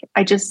yet? Like,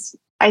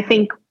 I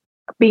think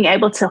being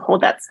able to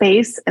hold that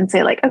space and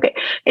say like, okay,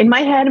 in my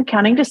head, I'm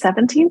counting to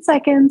 17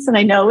 seconds. And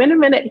I know in a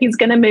minute he's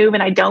going to move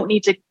and I don't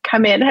need to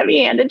come in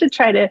heavy handed to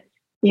try to,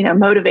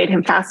 motivate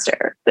him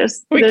faster.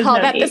 We call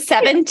that the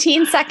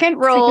 17-second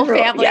rule,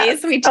 families.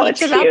 Yes. We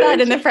teach about that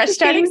in the Fresh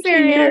Start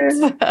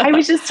experience. I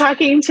was just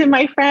talking to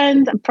my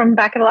friend from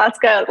back in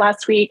Alaska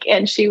last week,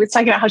 and she was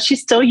talking about how she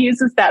still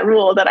uses that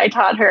rule that I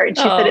taught her. And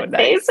she said it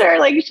saves her.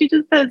 Like she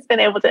just has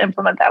been able to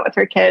implement that with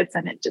her kids,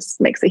 and it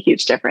just makes a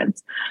huge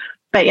difference.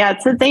 But yeah,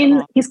 so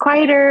Zane, he's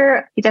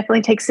quieter. He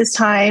definitely takes his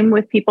time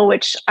with people,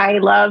 which I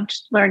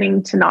loved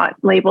learning to not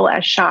label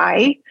as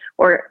shy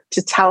or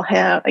to tell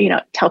him,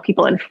 tell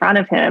people in front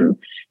of him,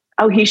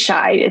 oh, he's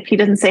shy. If he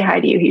doesn't say hi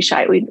to you, he's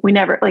shy. We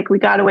never, we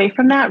got away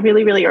from that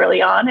really, really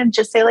early on and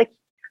just say like,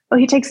 oh,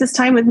 he takes his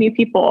time with new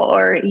people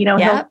or,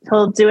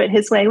 he'll do it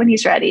his way when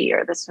he's ready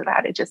or this or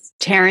that. It just.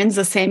 Taryn's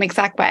the same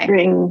exact way.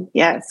 Bring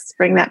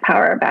that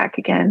power back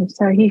again.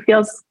 So he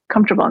feels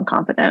comfortable and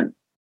confident.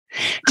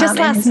 Just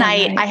last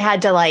night, I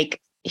had to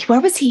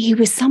where was he? He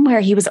was somewhere.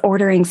 He was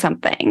ordering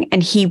something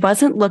and he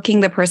wasn't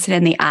looking the person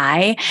in the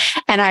eye.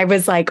 And I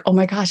was like, oh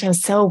my gosh, I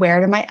was so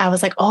aware I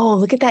was like, oh,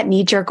 look at that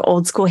knee-jerk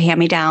old school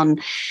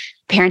hand-me-down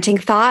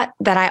parenting thought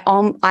that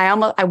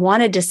I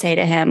wanted to say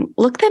to him,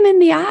 look them in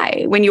the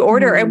eye when you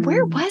order. And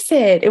where was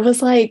it? It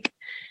was like,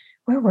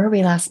 where were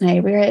we last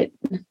night? We were at,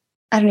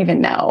 I don't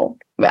even know.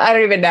 But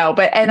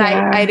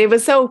it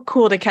was so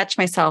cool to catch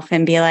myself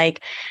and be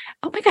like,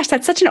 oh my gosh,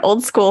 that's such an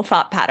old school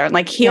thought pattern.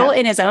 Like he'll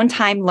in his own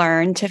time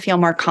learn to feel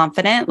more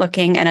confident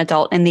looking an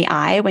adult in the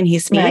eye when he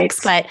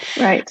speaks, but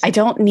I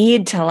don't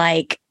need to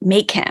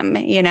make him,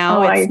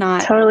 it's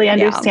not. I totally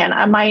understand.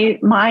 My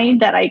mind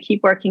that I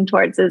keep working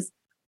towards is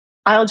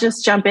I'll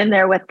just jump in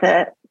there with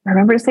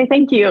remember to say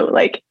thank you,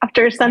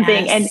 after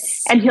something and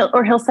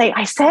he'll say,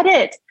 I said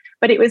it,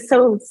 but it was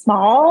so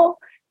small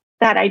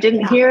that I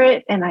didn't hear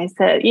it. And I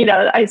said,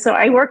 so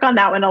I work on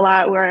that one a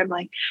lot where I'm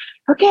like,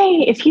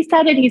 okay, if he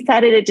said it, he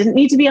said it. It didn't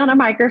need to be on a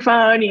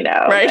microphone,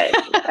 Right.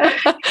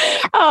 But,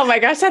 Oh my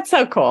gosh, that's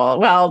so cool.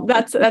 Well,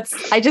 that's,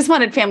 I just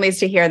wanted families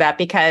to hear that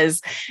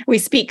because we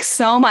speak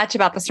so much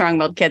about the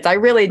strong-willed kids. I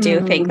really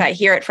do think that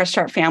here at Fresh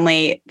Start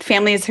Family,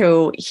 families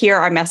who hear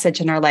our message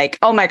and are like,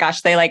 oh my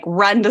gosh, they like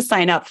run to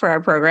sign up for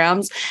our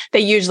programs. They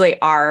usually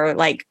are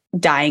like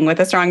dying with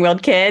a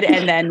strong-willed kid.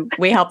 And then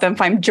we help them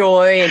find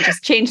joy and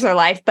just change their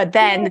life. But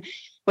then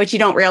what you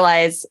don't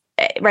realize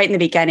right in the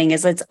beginning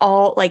is it's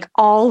all like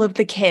all of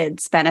the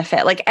kids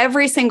benefit. Like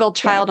every single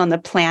child on the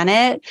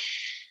planet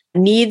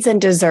needs and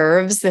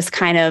deserves this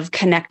kind of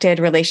connected,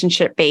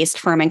 relationship-based,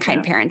 firm and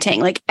kind parenting,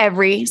 like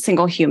every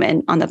single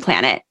human on the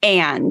planet.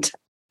 And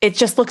it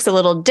just looks a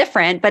little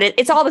different, but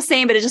it's all the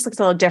same, but it just looks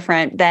a little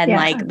different than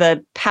like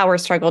the power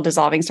struggle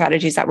dissolving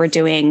strategies that we're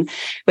doing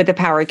with the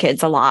power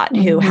kids a lot,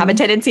 who have a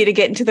tendency to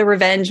get into the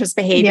revenge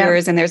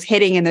behaviors and there's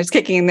hitting and there's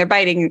kicking and they're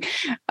biting,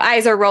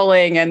 eyes are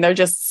rolling and they're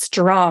just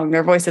strong.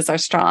 Their voices are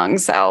strong.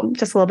 So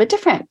just a little bit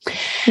different.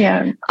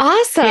 Yeah.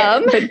 Awesome.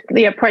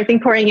 Yeah, but I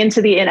think pouring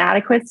into the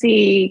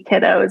inadequacy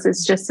kiddos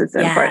is just as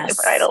important and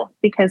vital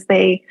because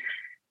they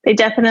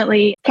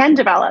definitely can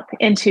develop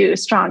into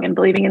strong and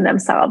believing in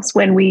themselves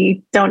when we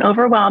don't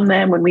overwhelm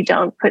them, when we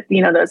don't put,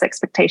 those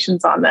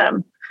expectations on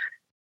them.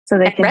 So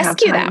they can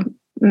rescue them,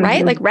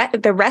 right? Like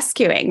the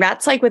rescuing.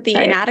 That's like with the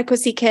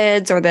inadequacy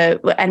kids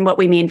and what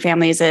we mean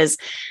families is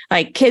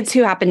like kids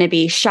who happen to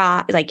be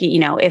shy, like,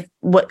 if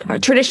what are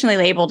traditionally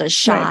labeled as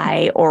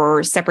shy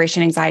or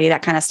separation anxiety,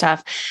 that kind of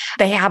stuff,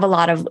 they have a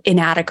lot of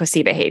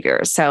inadequacy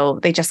behaviors. So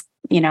they just,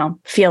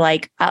 feel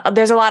like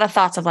there's a lot of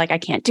thoughts of like, I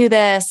can't do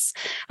this.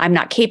 I'm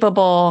not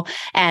capable.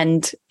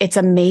 And it's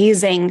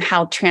amazing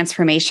how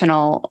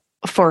transformational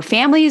for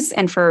families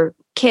and for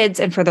kids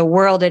and for the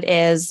world it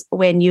is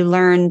when you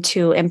learn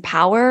to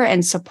empower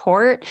and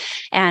support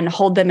and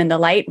hold them in the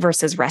light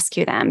versus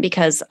rescue them,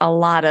 because a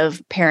lot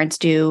of parents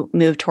do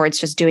move towards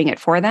just doing it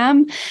for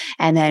them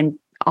and then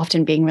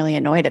often being really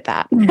annoyed at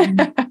that,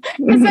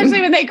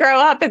 especially when they grow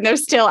up and they're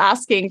still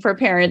asking for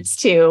parents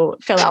to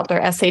fill out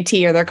their SAT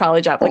or their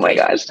college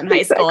application in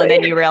high school. And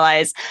then you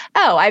realize,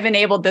 oh, I've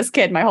enabled this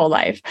kid my whole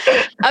life.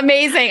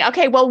 Amazing.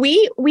 Okay. Well,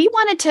 we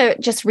wanted to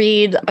just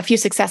read a few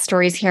success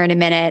stories here in a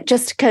minute,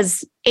 just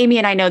because Amy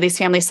and I know these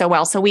families so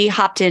well. So we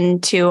hopped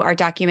into our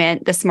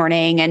document this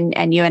morning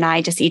and you and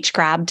I just each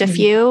grabbed a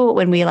few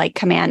when we like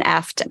Command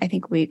F'd. I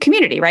think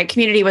community, right?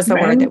 Community was the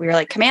word that we were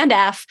like Command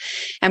F.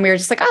 And we were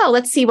just like, oh,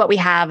 let's see what we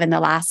have in the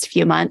last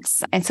few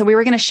months. And so we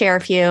were going to share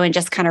a few and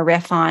just kind of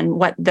riff on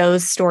what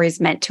those stories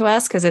meant to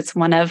us. Cause it's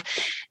one of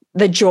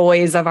the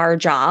joys of our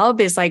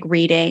job is like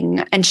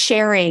reading and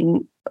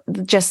sharing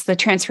just the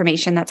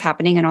transformation that's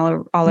happening in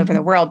all over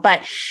the world.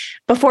 But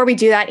before we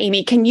do that,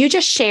 Amy, can you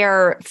just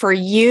share for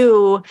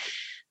you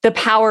the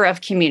power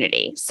of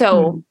community?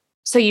 So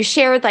you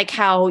shared like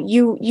how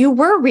you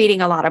were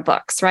reading a lot of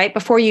books, right?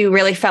 Before you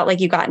really felt like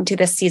you got into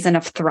this season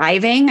of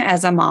thriving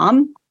as a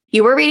mom.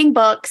 You were reading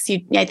books.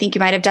 I think you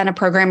might have done a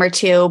program or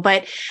two,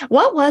 but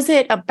what was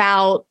it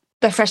about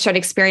the Fresh Start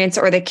experience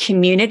or the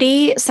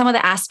community, some of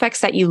the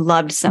aspects that you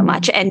loved so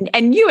much?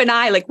 And you and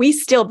I, like, we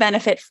still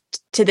benefit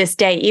to this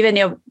day,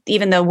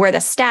 even though we're the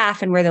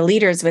staff and we're the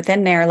leaders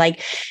within there,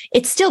 like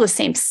it's still the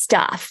same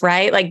stuff,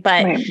 right? Like,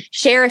 but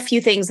share a few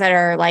things that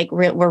are like,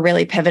 were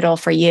really pivotal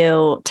for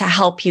you to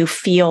help you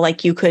feel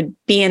like you could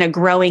be in a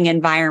growing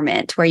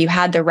environment where you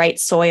had the right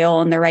soil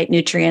and the right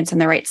nutrients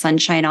and the right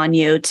sunshine on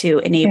you to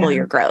enable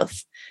your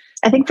growth.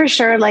 I think for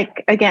sure,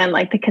 like, again,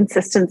 like the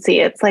consistency,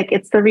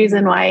 it's the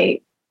reason why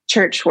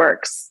church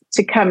works,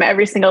 to come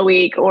every single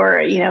week, or,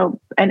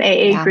 an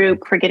AA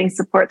group for getting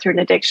support through an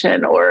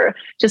addiction, or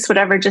just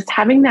whatever, just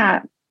having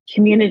that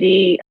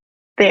community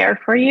there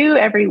for you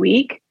every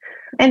week.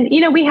 And,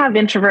 we have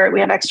introvert, we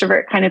have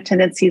extrovert kind of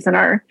tendencies in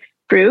our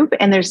group,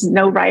 and there's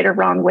no right or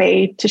wrong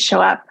way to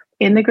show up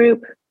in the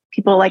group.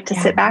 People like to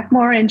sit back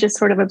more and just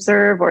sort of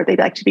observe, or they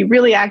like to be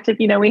really active.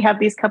 We have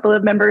these couple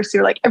of members who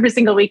are like every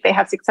single week they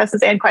have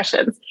successes and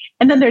questions.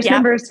 And then there's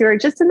members who are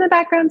just in the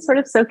background, sort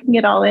of soaking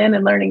it all in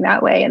and learning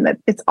that way. And that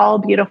it's all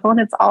beautiful and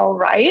it's all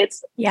right.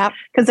 Yeah.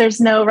 Because there's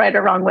no right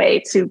or wrong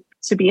way to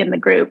be in the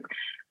group.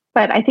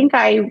 But I think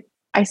I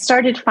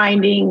started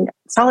finding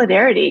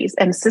solidarities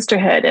and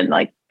sisterhood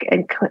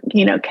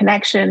and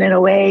connection in a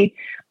way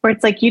where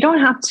it's like, you don't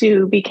have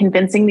to be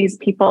convincing these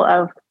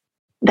people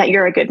that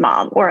you're a good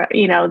mom, or,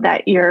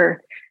 that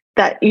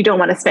you don't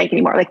want to spank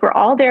anymore. Like, we're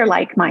all there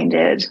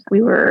like-minded.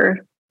 We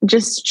were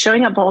just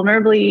showing up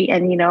vulnerably,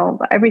 and,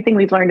 everything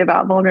we've learned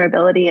about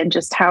vulnerability and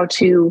just how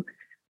to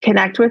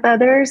connect with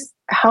others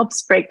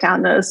helps break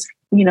down those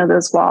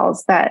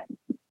walls that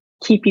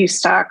keep you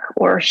stuck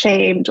or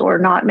shamed or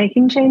not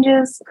making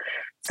changes.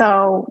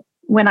 So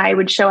when I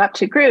would show up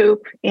to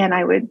group and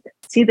I would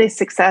see the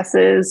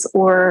successes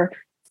or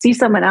see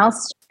someone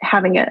else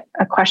having a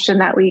question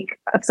that week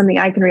of something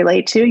I can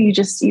relate to, you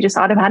just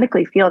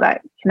automatically feel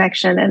that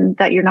connection and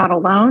that you're not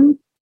alone.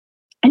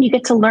 And you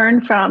get to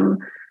learn from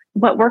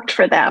what worked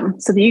for them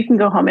so that you can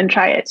go home and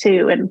try it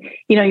too. And,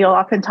 you'll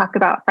often talk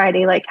about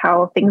Friday, like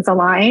how things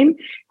align,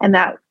 and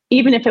that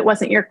even if it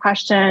wasn't your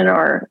question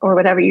or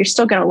whatever, you're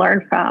still going to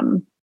learn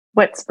from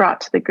what's brought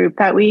to the group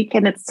that week.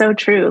 And it's so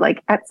true.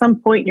 Like at some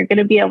point, you're going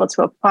to be able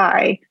to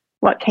apply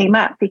what came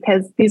up,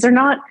 because these are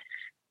not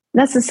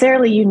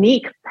necessarily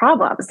unique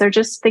problems. They're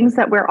just things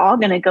that we're all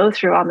going to go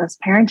through on this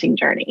parenting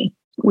journey.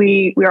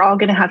 We're all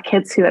going to have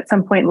kids who at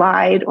some point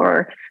lied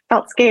or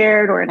felt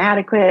scared or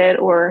inadequate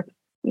or,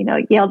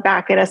 yelled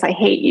back at us, "I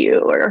hate you,"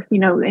 or,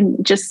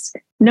 and just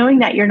knowing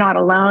that you're not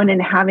alone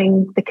and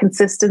having the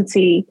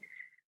consistency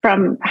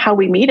from how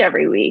we meet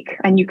every week,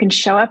 and you can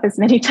show up as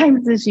many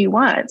times as you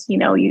want.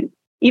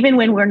 Even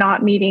when we're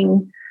not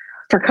meeting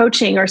for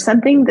coaching or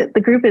something, that the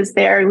group is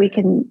there, we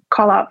can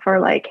call out for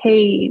like,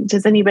 "Hey,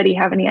 does anybody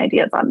have any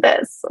ideas on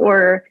this?"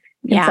 Or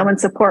can someone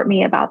support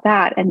me about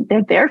that? And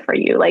they're there for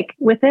you. Like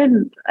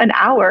within an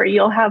hour,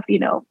 you'll have,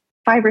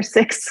 5 or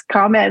 6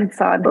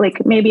 comments on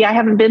like, "Maybe I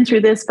haven't been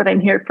through this, but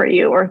I'm here for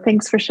you," or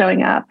 "Thanks for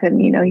showing up."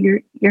 And,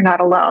 you're not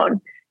alone.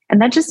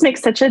 And that just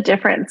makes such a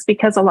difference,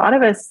 because a lot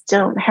of us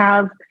don't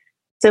have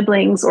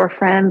siblings or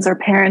friends or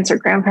parents or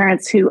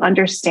grandparents who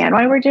understand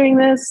why we're doing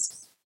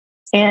this.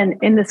 And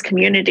in this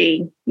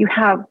community, you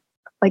have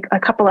like a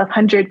couple of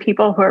 100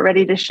 people who are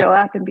ready to show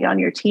up and be on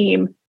your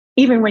team,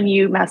 even when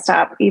you messed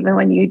up, even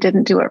when you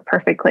didn't do it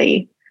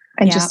perfectly,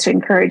 and just to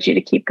encourage you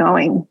to keep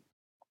going.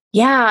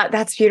 Yeah,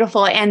 that's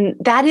beautiful. And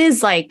that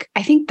is like,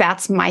 I think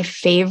that's my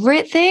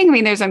favorite thing. I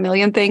mean, there's a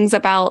million things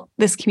about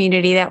this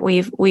community that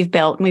we've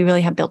built, and we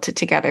really have built it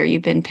together.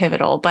 You've been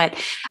pivotal, but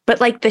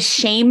like the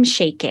shame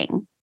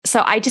shaking.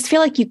 So I just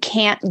feel like you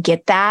can't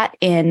get that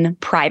in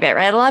private,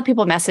 right? A lot of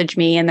people message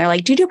me and they're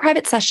like, "Do you do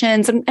private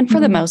sessions?" And for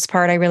the most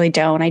part, I really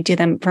don't. I do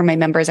them for my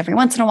members every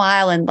once in a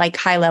while, and like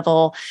high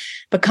level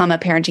become a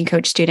parenting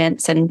coach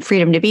students and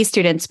freedom to be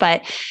students.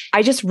 But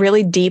I just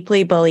really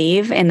deeply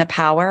believe in the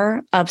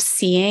power of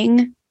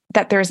seeing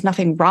that there's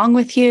nothing wrong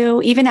with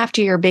you, even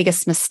after your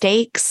biggest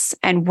mistakes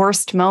and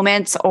worst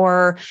moments,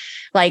 or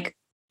like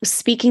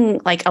speaking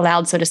like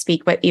aloud, so to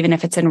speak, but even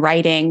if it's in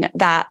writing,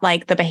 that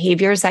like the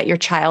behaviors that your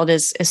child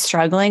is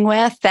struggling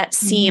with that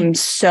seem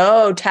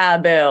so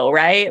taboo,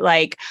 right?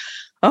 Like,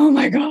 "Oh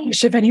my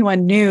gosh, if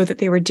anyone knew that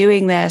they were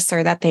doing this,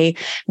 or that they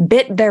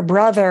bit their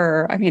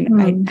brother." I mean,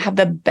 I have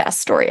the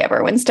best story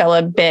ever when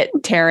Stella bit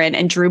Taryn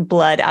and drew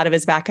blood out of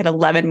his back at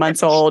 11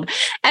 months old.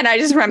 And I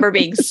just remember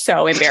being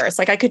so embarrassed.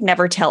 Like I could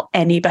never tell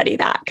anybody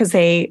that, because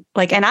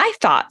and I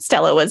thought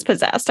Stella was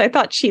possessed. I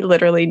thought she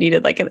literally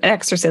needed like an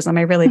exorcism.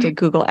 I really did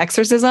Google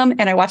exorcism,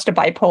 and I watched a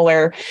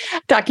bipolar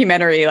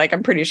documentary, like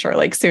I'm pretty sure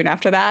like soon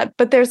after that.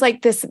 But there's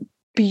like this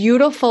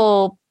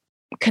beautiful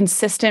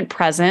consistent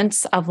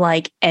presence of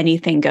like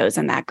anything goes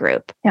in that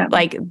group. Yeah.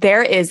 Like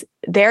there is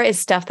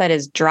stuff that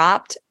is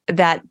dropped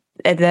that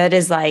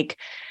is like,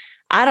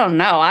 I don't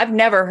know. I've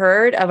never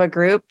heard of a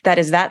group that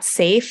is that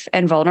safe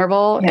and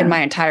vulnerable in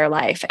my entire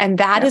life. And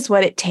that is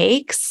what it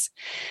takes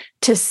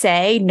to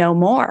say no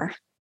more.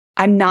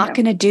 I'm not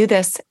going to do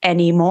this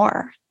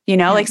anymore.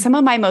 Like some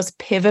of my most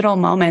pivotal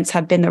moments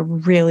have been the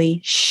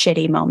really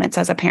shitty moments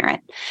as a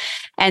parent,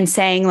 and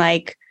saying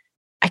like,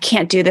 I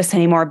can't do this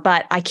anymore,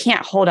 but I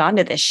can't hold on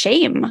to this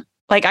shame.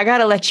 Like, I got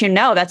to let you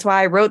know. That's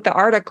why I wrote the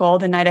article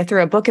the night I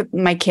threw a book at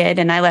my kid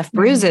and I left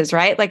bruises,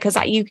 right? Like, because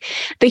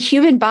the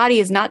human body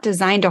is not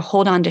designed to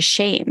hold on to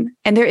shame,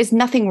 and there is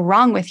nothing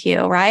wrong with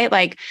you, right?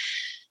 Like,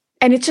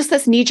 and it's just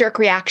this knee-jerk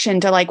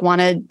reaction to like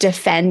want to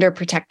defend or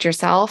protect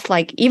yourself.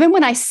 Like, even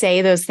when I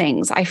say those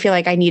things, I feel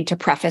like I need to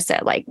preface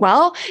it. Like,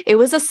 well, it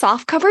was a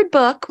soft-covered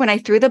book when I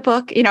threw the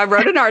book. I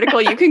wrote an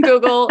article. You can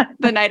Google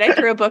the night I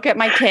threw a book at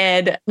my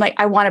kid. Like,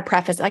 I want to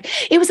preface it. Like,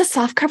 it was a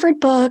soft-covered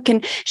book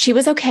and she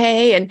was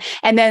okay.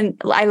 And then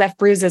I left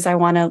bruises.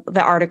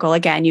 The article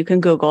again, you can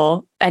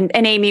Google. And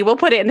Amy, we'll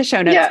put it in the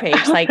show notes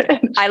page. Like,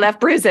 I left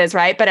bruises,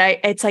 right? But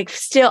it's like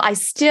I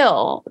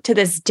still to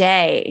this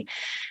day,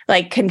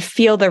 like can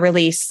feel the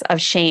release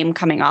of shame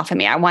coming off of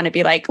me. I want to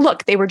be like,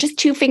 look, they were just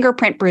 2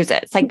 fingerprint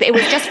bruises. Like it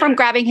was just from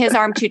grabbing his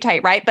arm too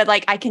tight, right? But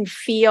like I can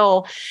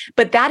feel,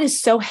 but that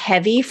is so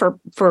heavy for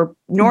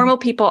normal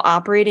people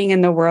operating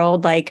in the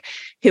world, like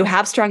who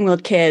have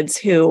strong-willed kids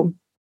who,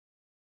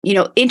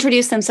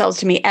 introduce themselves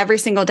to me every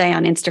single day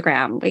on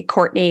Instagram, like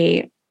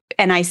Courtney,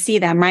 and I see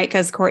them, right?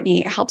 Because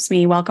Courtney helps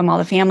me welcome all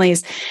the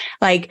families.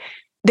 Like,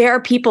 there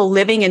are people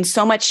living in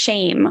so much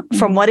shame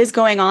from what is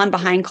going on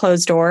behind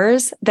closed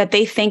doors that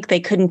they think they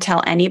couldn't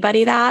tell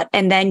anybody that.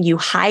 And then you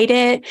hide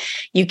it,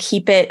 you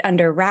keep it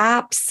under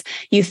wraps,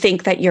 you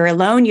think that you're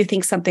alone, you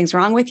think something's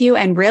wrong with you.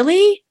 And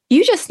really,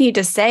 you just need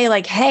to say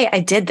like, "Hey, I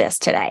did this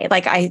today.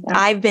 Like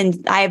I've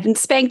been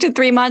spanked in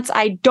 3 months.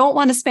 I don't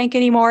want to spank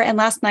anymore. And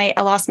last night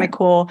I lost my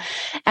cool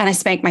and I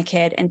spanked my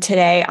kid. And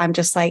today I'm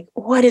just like,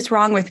 what is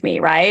wrong with me?"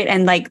 Right.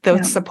 And like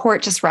the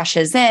support just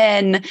rushes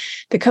in.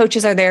 The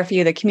coaches are there for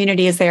you. The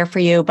community is there for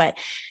you. But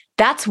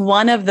that's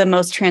one of the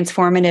most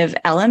transformative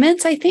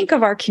elements, I think,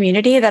 of our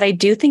community that I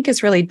do think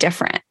is really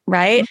different.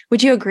 Right.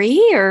 Would you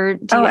agree? Or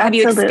have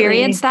you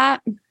experienced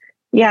that?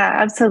 Yeah,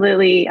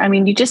 absolutely. I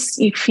mean,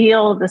 you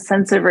feel the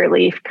sense of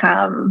relief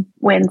come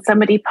when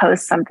somebody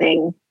posts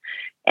something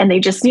and they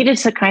just needed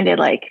to kind of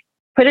like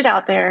put it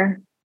out there,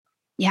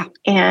 Yeah.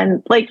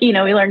 And like, we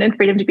learned in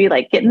Freedom to Be,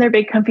 like, get in their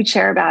big comfy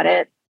chair about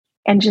it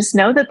and just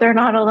know that they're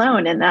not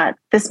alone and that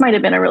this might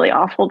have been a really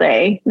awful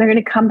day. They're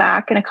going to come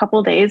back in a couple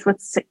of days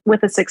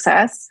with a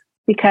success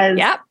because,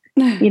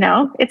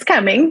 it's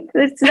coming.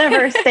 It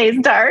never stays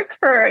dark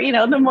for,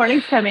 the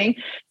morning's coming.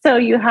 So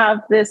you have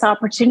this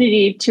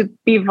opportunity to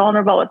be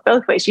vulnerable with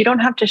both ways. You don't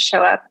have to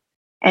show up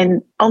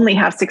and only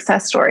have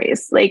success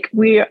stories. Like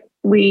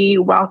we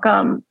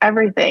welcome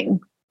everything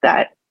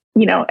that,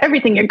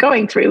 everything you're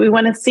going through. We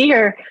want to see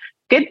your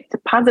good,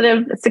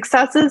 positive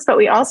successes, but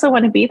we also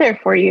want to be there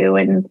for you.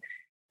 And,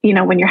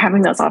 when you're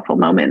having those awful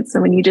moments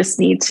and when you just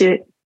need to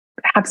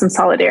have some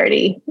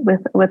solidarity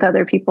with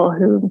other people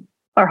who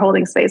are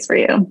holding space for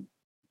you.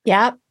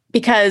 Yeah.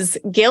 Because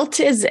guilt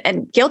is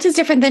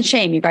different than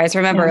shame. You guys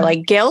remember,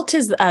 like guilt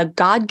is a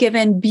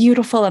God-given,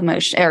 beautiful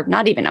emotion, or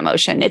not even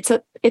emotion.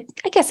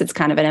 I guess it's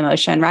kind of an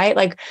emotion, right?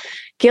 Like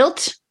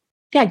guilt.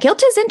 Yeah.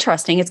 Guilt is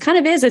interesting. It's kind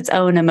of is its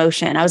own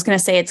emotion. I was going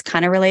to say it's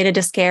kind of related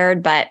to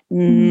scared, but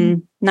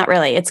not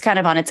really. It's kind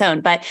of on its own,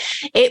 but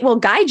it will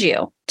guide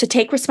you to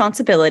take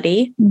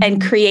responsibility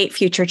and create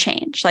future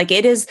change. Like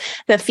it is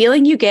the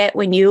feeling you get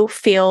when you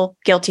feel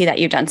guilty that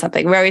you've done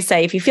something. We always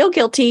say, if you feel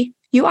guilty,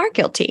 you are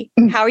guilty.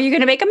 How are you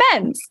going to make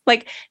amends?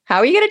 Like, how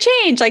are you going to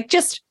change? Like,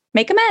 just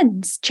make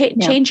amends,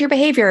 change your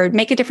behavior,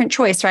 make a different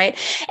choice, right?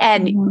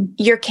 And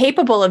you're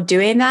capable of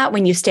doing that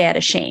when you stay out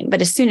of shame. But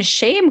as soon as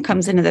shame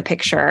comes into the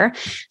picture,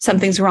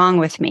 something's wrong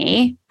with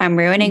me, I'm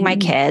ruining my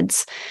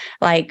kids,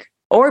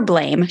 or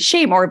blame,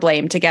 shame or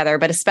blame together,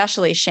 but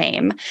especially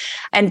shame.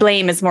 And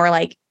blame is more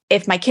like,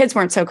 if my kids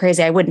weren't so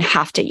crazy, I wouldn't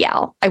have to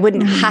yell. I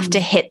wouldn't have to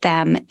hit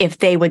them if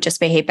they would just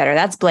behave better.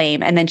 That's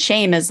blame. And then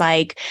shame is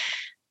like,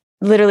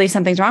 literally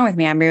something's wrong with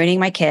me. I'm ruining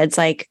my kids.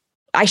 Like,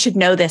 I should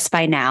know this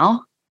by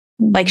now.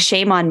 Like,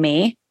 shame on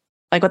me.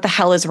 Like, what the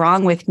hell is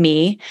wrong with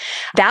me?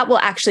 That will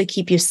actually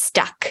keep you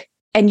stuck.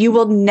 And you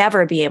will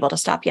never be able to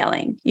stop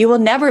yelling. You will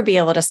never be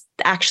able to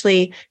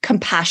actually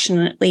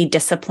compassionately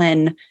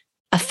discipline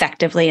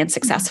effectively and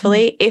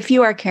successfully if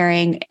you are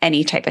carrying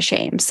any type of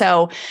shame.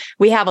 So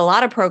we have a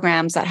lot of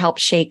programs that help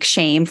shake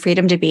shame.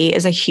 Freedom to Be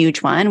is a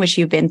huge one, which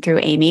you've been through,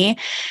 Amy.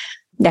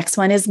 Next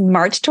one is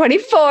March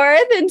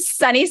 24th in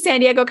sunny San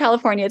Diego,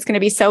 California. It's going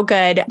to be so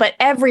good. But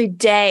every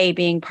day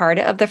being part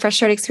of the Fresh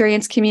Start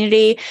Experience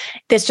community,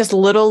 there's just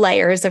little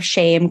layers of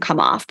shame come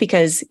off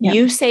because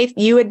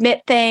you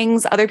admit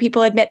things, other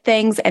people admit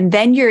things, and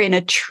then you're in a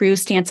true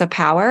stance of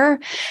power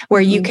where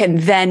you can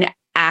then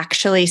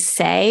actually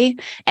say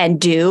and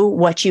do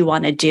what you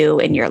want to do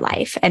in your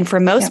life. And for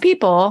most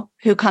people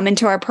who come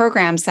into our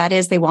programs, that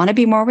is, they want to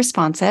be more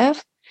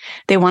responsive.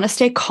 They want to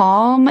stay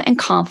calm and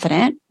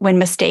confident when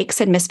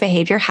mistakes and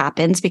misbehavior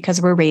happens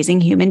because we're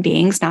raising human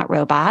beings, not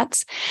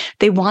robots.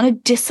 They want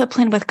to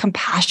discipline with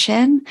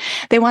compassion.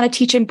 They want to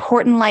teach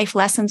important life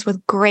lessons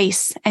with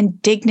grace and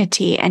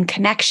dignity and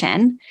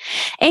connection.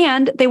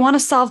 And they want to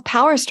solve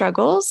power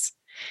struggles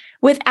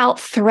without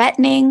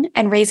threatening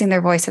and raising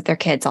their voice at their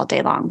kids all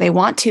day long. They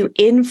want to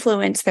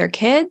influence their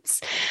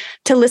kids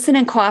to listen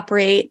and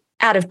cooperate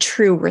out of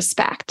true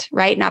respect,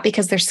 right? Not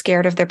because they're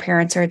scared of their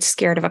parents or it's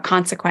scared of a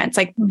consequence.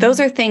 Like those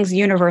are things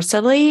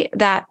universally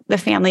that the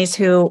families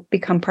who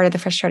become part of the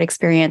Fresh Start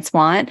Experience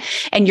want.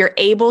 And you're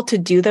able to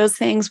do those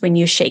things when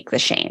you shake the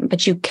shame,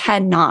 but you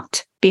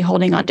cannot be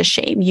holding on to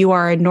shame. You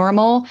are a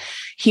normal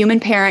human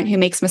parent who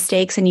makes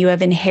mistakes and you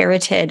have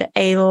inherited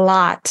a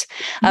lot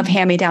of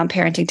hand-me-down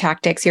parenting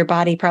tactics. Your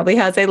body probably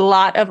has a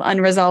lot of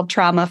unresolved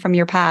trauma from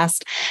your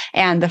past.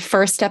 And the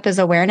first step is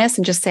awareness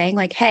and just saying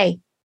like, hey,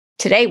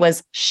 today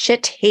was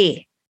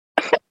shitty.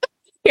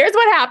 Here's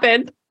what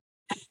happened.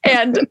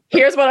 And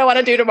here's what I want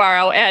to do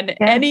tomorrow. And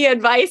any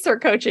advice or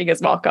coaching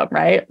is welcome,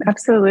 right?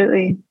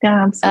 Absolutely.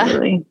 Yeah,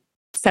 absolutely.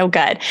 So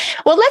good.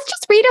 Well, let's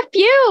just read a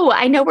few.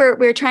 I know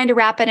we're trying to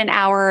wrap in an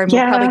hour and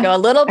we'll probably go a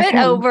little bit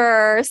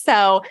over.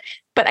 So,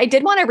 but I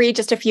did want to read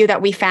just a few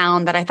that we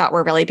found that I thought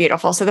were really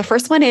beautiful. So the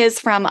first one is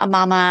from a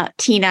mama,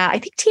 Tina. I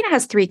think Tina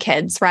has 3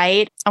 kids,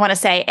 right? I want to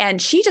say,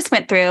 and she just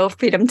went through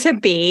Freedom to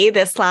Be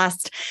this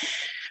last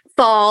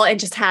fall and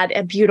just had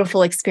a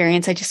beautiful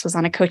experience. I just was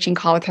on a coaching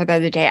call with her the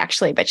other day,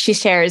 actually, but she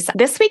shares,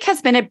 this week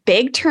has been a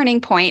big turning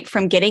point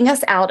from getting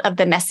us out of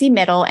the messy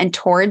middle and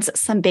towards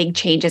some big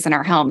changes in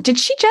our home. Did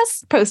she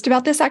just post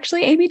about this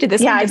actually, Amy? Did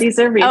this? Yeah, these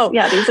are really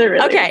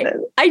okay.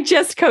 Recent. I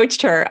just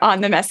coached her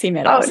on the messy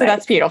middle. So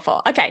that's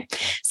beautiful. Okay.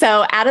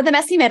 So out of the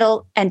messy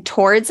middle and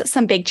towards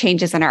some big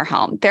changes in our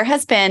home, there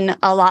has been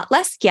a lot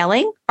less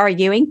yelling,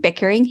 arguing,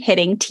 bickering,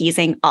 hitting,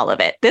 teasing, all of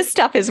it. This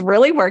stuff is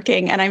really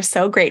working. And I'm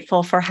so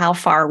grateful for how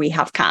far we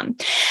have come.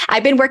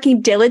 I've been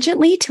working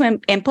diligently to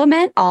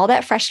implement all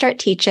that Fresh Start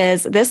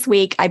teaches. This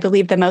week, I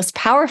believe the most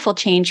powerful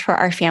change for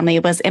our family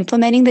was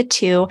implementing the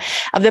 2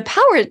 of the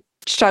power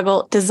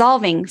struggle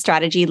dissolving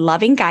strategy,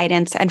 loving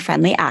guidance and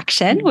friendly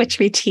action, which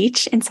we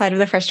teach inside of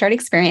the Fresh Start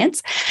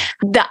Experience.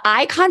 The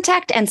eye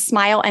contact and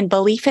smile and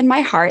belief in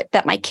my heart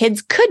that my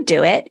kids could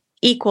do it,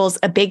 equals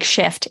a big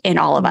shift in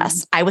all of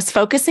us. I was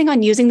focusing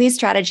on using these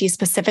strategies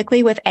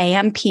specifically with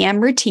AM, PM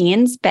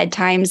routines,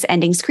 bedtimes,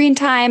 ending screen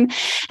time,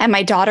 and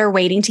my daughter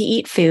waiting to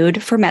eat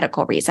food for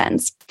medical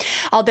reasons.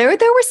 Although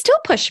there was still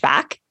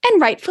pushback, and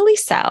rightfully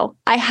so,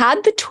 I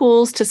had the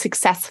tools to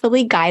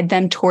successfully guide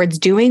them towards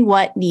doing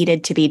what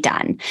needed to be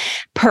done.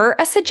 Per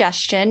a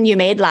suggestion you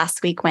made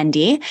last week,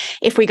 Wendy,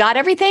 if we got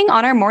everything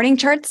on our morning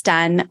charts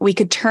done, we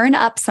could turn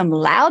up some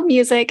loud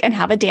music and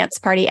have a dance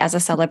party as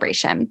a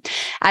celebration.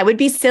 I would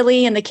be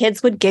silly and the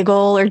kids would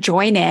giggle or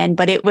join in,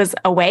 but it was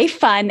a way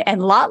fun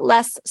and a lot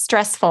less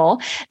stressful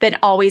than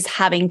always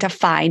having to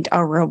find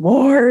a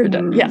reward.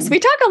 Yes, we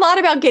talk a lot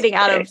about getting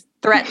out of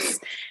threats,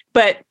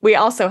 but we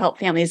also help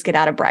families get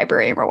out of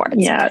bribery and rewards.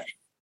 Yeah.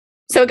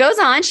 So it goes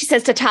on. She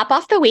says, to top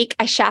off the week,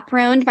 I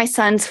chaperoned my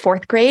son's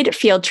 4th grade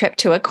field trip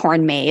to a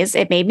corn maze.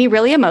 It made me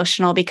really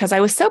emotional because I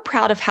was so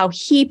proud of how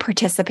he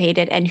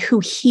participated and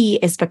who he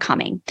is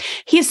becoming.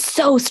 He is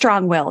so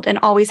strong-willed and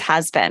always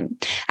has been.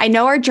 I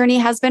know our journey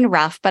has been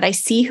rough, but I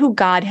see who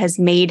God has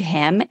made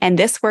him, and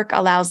this work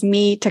allows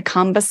me to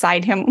come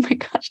beside him. Oh my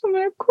gosh, I'm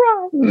going to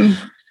cry.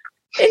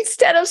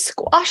 Instead of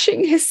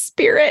squashing his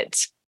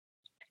spirit.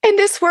 And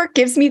this work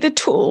gives me the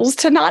tools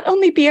to not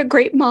only be a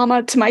great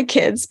mama to my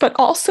kids, but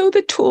also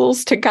the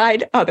tools to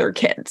guide other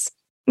kids.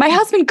 My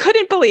husband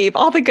couldn't believe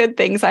all the good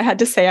things I had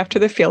to say after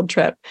the field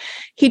trip.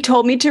 He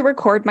told me to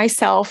record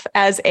myself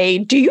as a,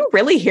 do you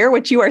really hear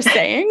what you are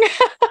saying?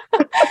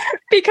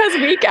 Because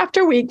week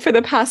after week for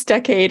the past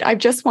decade, I've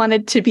just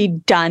wanted to be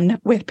done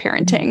with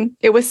parenting.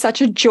 It was such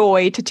a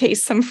joy to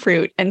taste some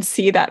fruit and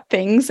see that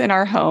things in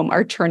our home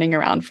are turning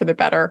around for the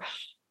better.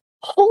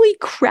 Holy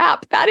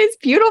crap, that is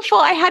beautiful.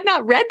 I had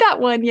not read that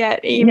one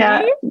yet, Amy.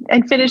 Yeah,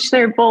 and finish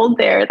their bold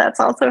there. That's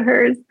also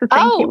hers. So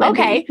thank you,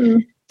 Wendy. Okay.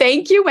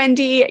 Thank you,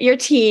 Wendy, your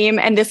team,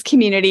 and this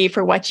community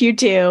for what you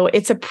do.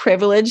 It's a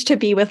privilege to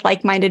be with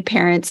like-minded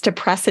parents to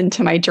press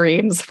into my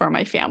dreams for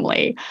my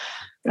family.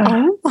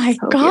 Oh my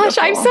so gosh,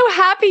 beautiful. I'm so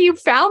happy you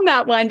found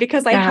that one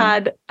because I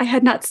had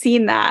not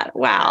seen that.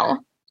 Wow.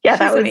 Yeah, She's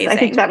that was amazing. I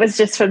think that was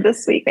just for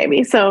this week,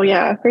 maybe. So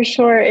yeah, for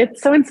sure.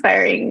 It's so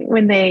inspiring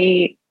when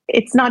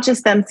it's not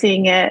just them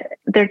seeing it,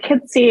 their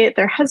kids see it,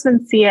 their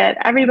husbands see it.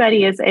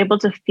 Everybody is able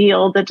to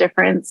feel the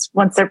difference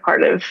once they're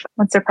part of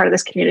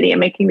this community and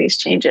making these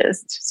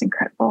changes. It's just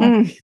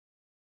incredible.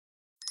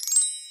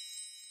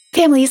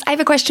 Families, I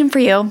have a question for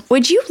you.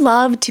 Would you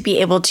love to be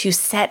able to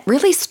set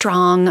really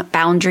strong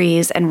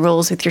boundaries and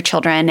rules with your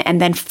children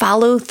and then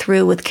follow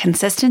through with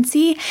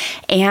consistency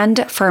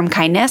and firm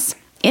kindness?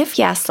 If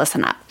yes,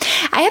 listen up.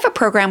 I have a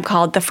program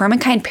called the Firm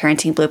and Kind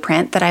Parenting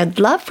Blueprint that I'd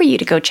love for you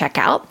to go check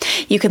out.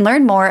 You can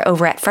learn more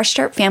over at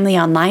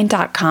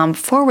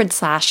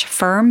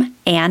freshstartfamilyonline.com/firm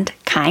and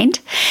kind.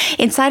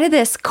 Inside of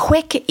this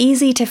quick,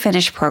 easy to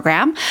finish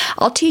program,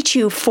 I'll teach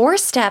you 4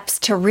 steps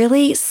to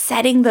really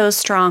setting those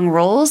strong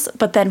rules,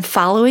 but then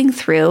following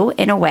through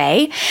in a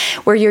way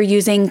where you're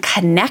using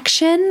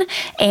connection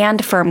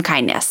and firm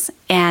kindness.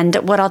 And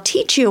what I'll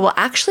teach you will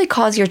actually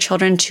cause your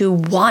children to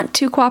want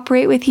to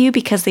cooperate with you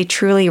because they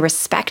truly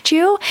respect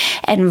you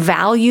and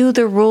value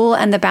the rule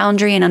and the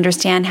boundary and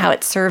understand how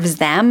it serves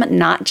them,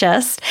 not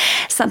just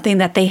something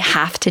that they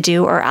have to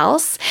do or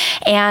else.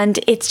 And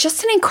it's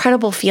just an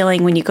incredible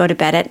feeling when you go to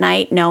bed at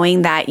night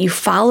knowing that you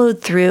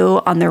followed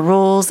through on the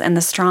rules and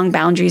the strong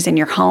boundaries in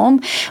your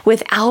home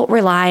without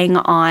relying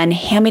on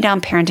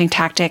hand-me-down parenting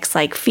tactics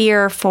like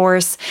fear,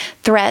 force,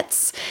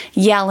 threats,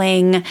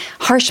 yelling,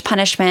 harsh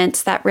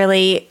punishments that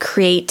really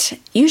create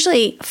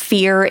usually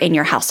fear in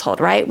your household,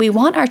 right? We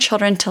want our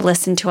children to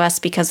listen to us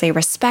because they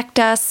respect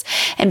us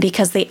and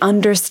because they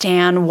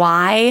understand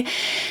why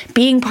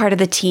being part of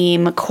the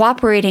team,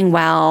 cooperating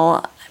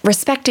well,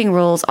 respecting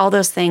rules, all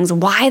those things,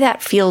 why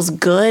that feels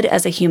good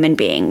as a human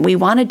being. We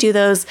want to do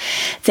those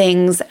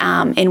things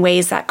in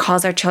ways that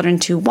cause our children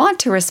to want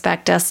to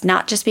respect us,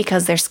 not just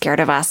because they're scared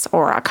of us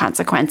or a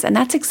consequence. And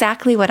that's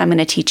exactly what I'm going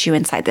to teach you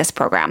inside this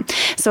program.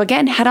 So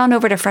again, head on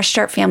over to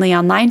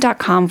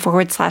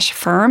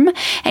freshstartfamilyonline.com/firm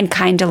and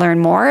kind to learn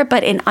more.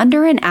 But in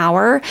under an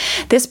hour,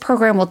 this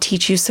program will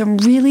teach you some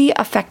really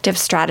effective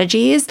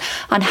strategies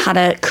on how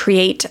to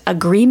create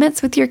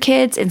agreements with your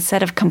kids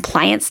instead of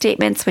compliance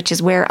statements, which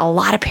is where a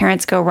lot of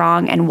parents go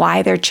wrong and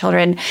why their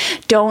children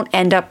don't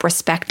end up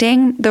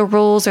respecting the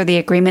rules or the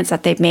agreements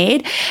that they've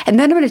made. And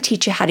then I'm going to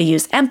teach you how to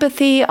use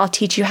empathy. I'll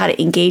teach you how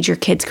to engage your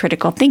kids'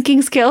 critical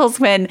thinking skills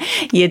when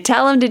you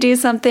tell them to do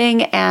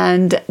something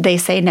and they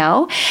say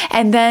no.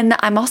 And then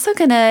I'm also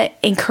going to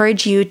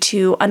encourage you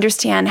to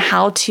understand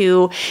how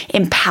to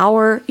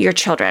empower your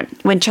children.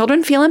 When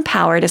children feel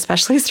empowered,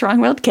 especially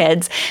strong-willed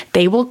kids,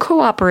 they will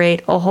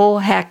cooperate a whole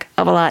heck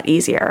of a lot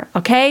easier.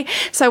 Okay?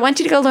 So I want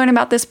you to go learn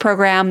about this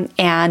program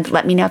and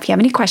let me know if you have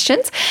any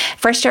questions.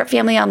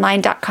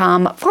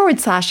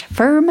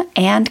 freshstartfamilyonline.com/firm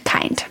and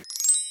kind.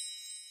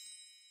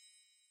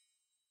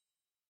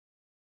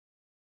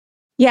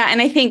 Yeah.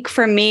 And I think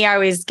for me, I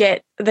always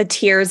get the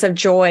tears of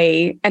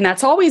joy. And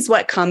that's always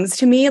what comes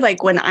to me.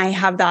 Like when I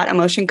have that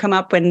emotion come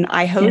up when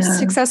I host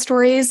success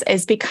stories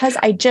is because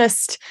I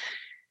just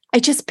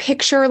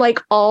picture like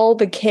all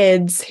the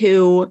kids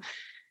who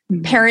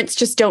parents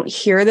just don't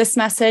hear this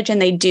message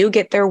and they do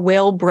get their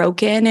will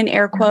broken in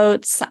air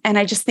quotes. And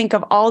I just think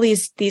of all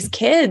these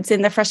kids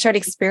in the Fresh Start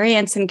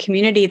experience and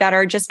community that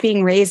are just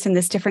being raised in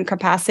this different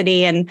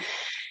capacity. And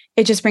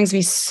it just brings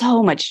me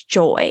so much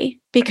joy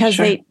because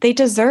they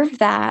deserve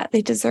that.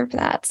 They deserve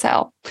that.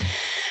 So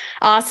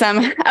awesome.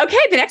 Okay.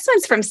 The next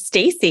one's from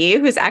Stacy,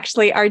 who's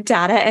actually our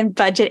data and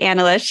budget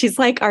analyst. She's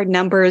like our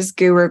numbers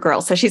guru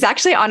girl. So she's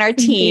actually on our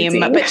team,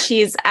 but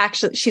she's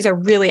a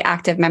really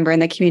active member in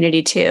the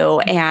community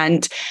too.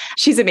 And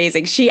she's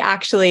amazing. She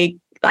actually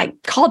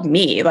called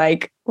me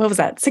what was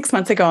that, 6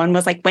 months ago and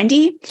was like,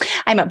 Wendy,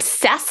 I'm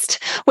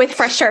obsessed with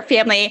Fresh Start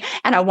Family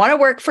and I want to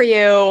work for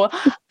you.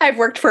 I've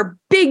worked for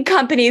big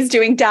companies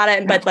doing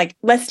data, but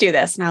let's do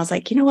this. And I was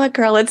like, you know what,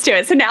 girl, let's do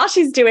it. So now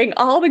she's doing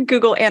all the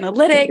Google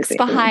Analytics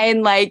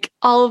behind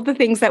all of the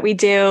things that we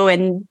do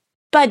and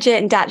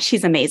budget and data.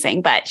 She's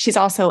amazing, but she's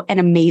also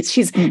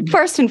she's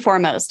first and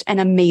foremost an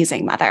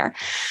amazing mother.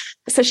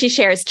 So she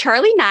shares,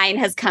 Charlie 9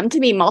 has come to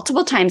me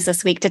multiple times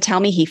this week to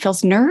tell me he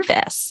feels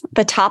nervous.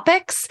 The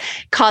topics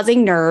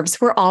causing nerves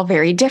were all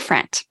very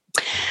different.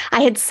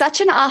 I had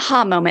such an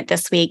aha moment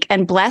this week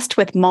and blessed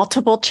with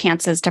multiple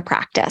chances to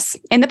practice.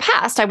 In the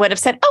past, I would have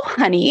said, oh,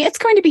 honey, it's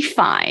going to be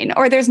fine,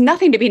 or there's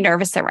nothing to be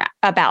nervous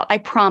about, I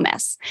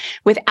promise.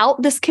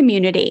 Without this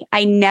community,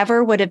 I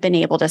never would have been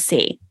able to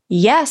see.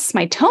 Yes,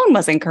 my tone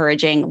was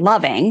encouraging,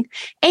 loving,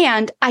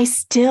 and I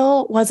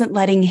still wasn't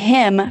letting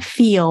him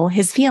feel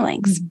his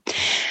feelings.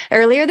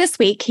 Earlier this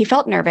week, he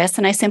felt nervous,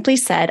 and I simply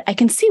said, I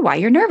can see why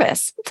you're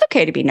nervous. It's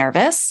okay to be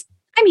nervous.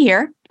 I'm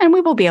here, and we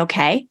will be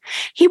okay.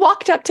 He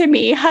walked up to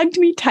me, hugged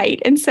me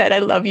tight, and said, I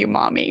love you,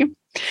 mommy.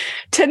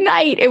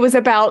 Tonight, it was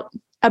about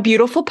a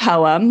beautiful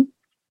poem.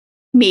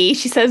 Me,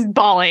 she says,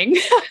 bawling.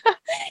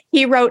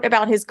 He wrote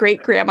about his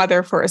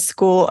great-grandmother for a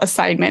school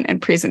assignment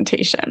and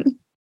presentation.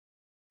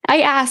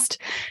 I asked,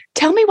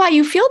 tell me why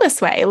you feel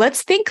this way.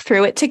 Let's think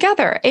through it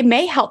together. It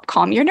may help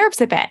calm your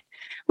nerves a bit.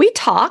 We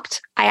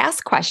talked. I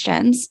asked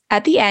questions.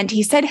 At the end,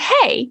 he said,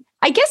 hey,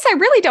 I guess I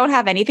really don't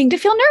have anything to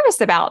feel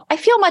nervous about. I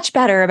feel much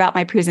better about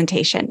my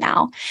presentation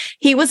now.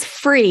 He was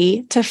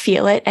free to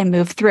feel it and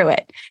move through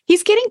it.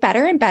 He's getting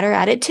better and better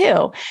at it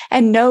too,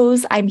 and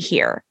knows I'm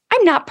here.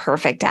 I'm not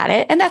perfect at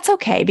it, and that's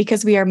okay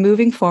because we are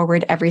moving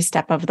forward every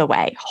step of the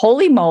way.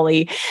 Holy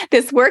moly,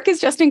 this work is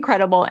just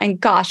incredible. And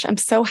gosh, I'm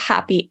so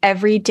happy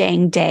every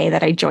dang day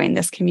that I joined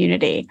this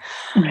community.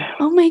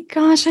 Oh my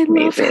gosh, I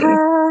love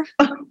her.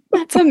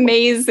 That's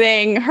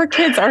amazing. Her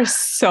kids are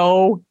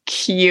so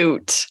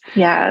cute.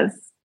 Yes.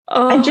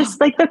 Oh. And just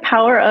the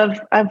power of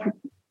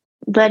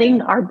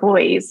letting our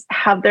boys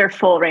have their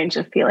full range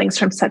of feelings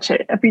from such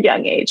a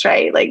young age,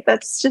 right?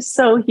 That's just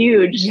so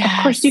huge. Yes.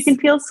 Of course, you can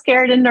feel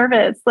scared and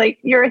nervous.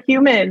 You're a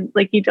human.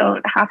 You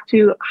don't have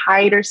to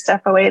hide or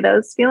stuff away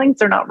those feelings.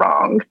 They're not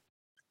wrong.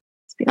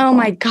 Oh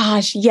my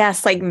gosh.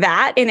 Yes.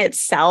 That in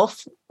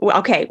itself.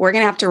 Okay. We're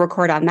going to have to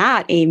record on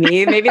that,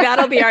 Amy. Maybe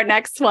that'll be our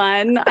next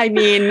one. I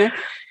mean,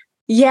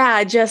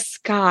 yeah,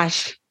 just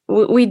gosh.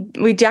 We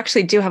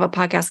actually do have a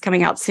podcast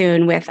coming out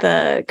soon with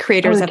the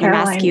creators of The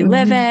Mask You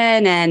Live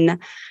In. And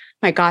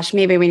my gosh,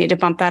 maybe we need to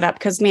bump that up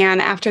because, man,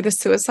 after the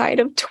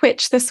suicide of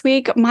Twitch this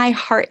week, my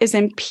heart is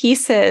in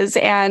pieces.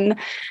 And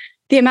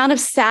the amount of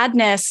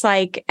sadness,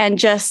 and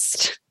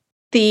just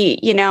the,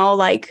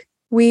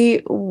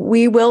 we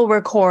will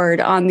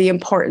record on the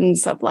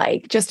importance of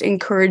just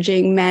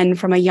encouraging men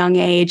from a young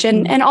age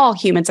and all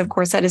humans, of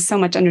course. That is so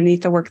much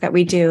underneath the work that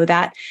we do,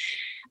 that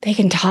they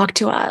can talk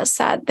to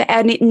us,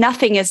 and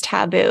nothing is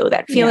taboo,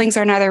 that feelings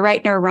are neither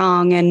right nor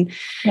wrong. And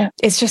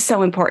it's just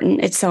so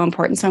important. It's so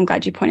important. So I'm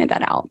glad you pointed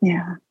that out.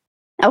 Yeah.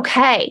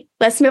 Okay,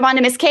 let's move on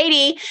to Miss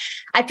Katie.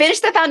 I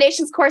finished the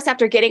foundations course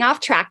after getting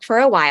off track for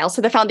a while.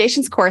 So the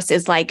foundations course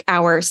is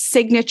our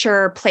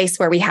signature place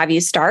where we have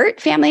you start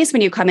families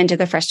when you come into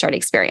the Fresh Start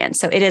experience.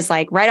 So it is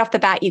right off the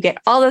bat, you get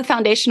all the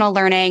foundational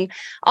learning,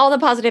 all the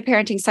positive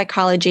parenting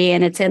psychology,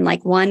 and it's in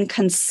one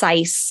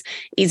concise,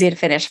 easy to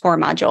finish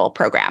 4-module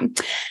program.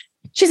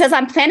 She says,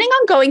 I'm planning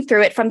on going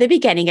through it from the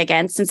beginning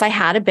again since I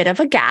had a bit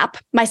of a gap.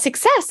 My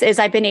success is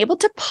I've been able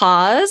to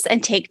pause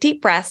and take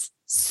deep breaths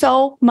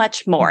so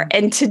much more.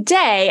 And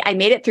today I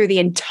made it through the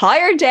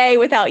entire day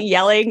without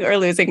yelling or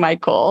losing my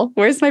cool.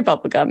 Where's my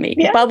bubble gum, Amy?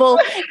 Yeah. Bubble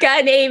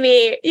gun,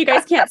 Amy. You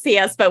guys can't see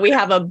us, but we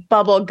have a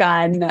bubble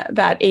gun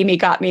that Amy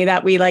got me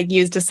that we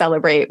use to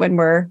celebrate when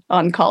we're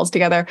on calls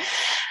together.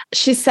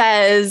 She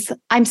says,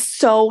 I'm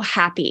so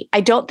happy.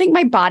 I don't think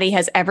my body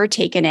has ever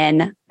taken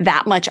in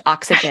that much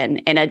oxygen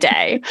in a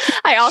day.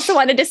 I also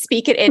wanted to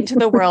speak it into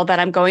the world that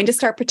I'm going to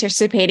start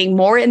participating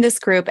more in this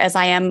group as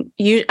I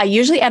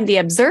usually am the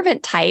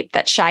observant type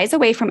that shies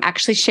away from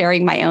actually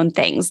sharing my own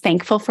things.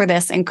 Thankful for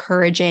this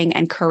encouraging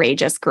and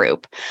courageous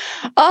group.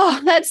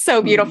 Oh, that's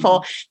so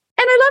beautiful.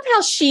 And I love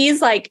how she's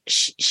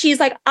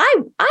like,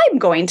 I'm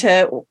going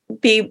to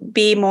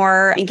be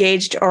more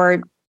engaged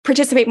or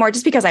participate more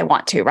just because I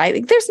want to,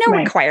 right? There's no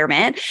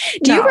requirement.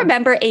 Do you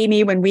remember,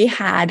 Amy, when we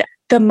had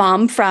the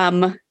mom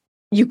from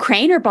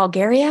Ukraine or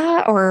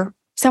Bulgaria or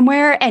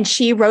somewhere. And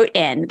she wrote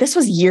in, this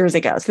was years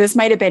ago. So this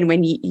might've been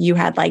when you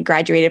had like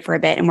graduated for a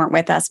bit and weren't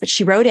with us, but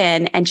she wrote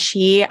in and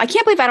I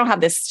can't believe I don't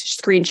have this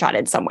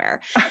screenshotted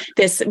somewhere,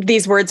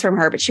 these words from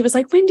her, but she was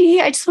like, Wendy,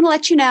 I just want to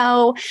let you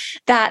know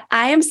that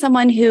I am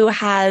someone who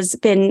has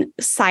been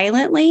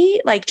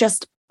silently like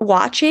just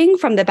watching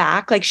from the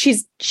back. Like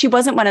she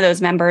wasn't one of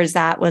those members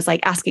that was like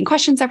asking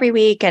questions every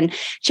week and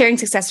sharing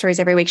success stories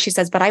every week. She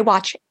says, but I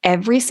watch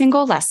every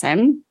single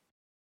lesson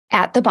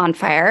at the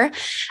bonfire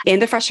in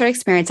the Fresh Start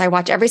Experience. I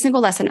watch every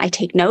single lesson. I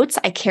take notes.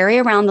 I carry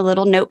around the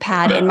little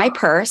notepad in my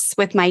purse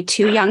with my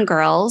 2 young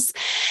girls.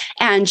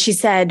 And she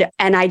said,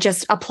 and I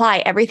just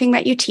apply everything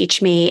that you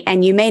teach me.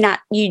 And you may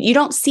not, you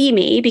don't see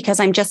me because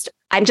I'm just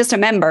a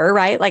member,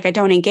 right? Like I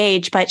don't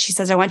engage, but she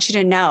says, I want you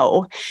to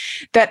know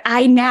that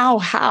I now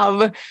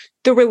have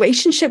the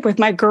relationship with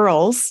my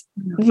girls,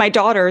 my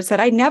daughters that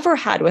I never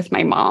had with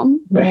my mom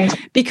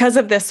because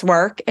of this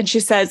work. And she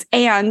says,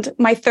 and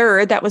my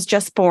 3rd that was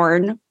just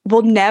born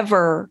will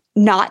never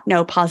not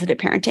know positive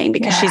parenting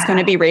because she's going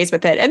to be raised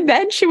with it. And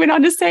then she went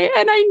on to say,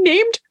 and I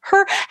named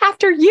her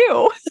after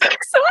you.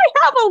 So I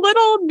have a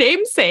little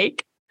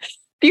namesake,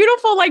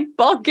 beautiful, like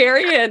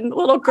Bulgarian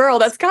little girl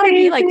that's got to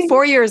be like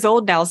 4 years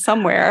old now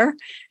somewhere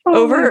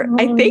over,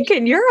 I think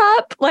in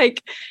Europe,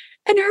 like,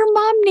 and her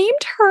mom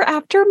named her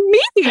after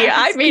me.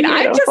 I mean,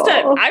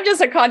 beautiful. I'm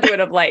just a conduit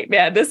of light,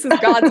 man. This is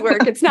God's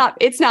work. It's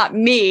not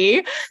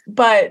me,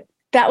 but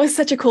that was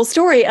such a cool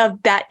story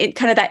of that,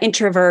 kind of that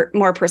introvert,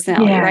 more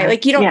personality, right?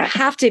 Like you don't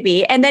have to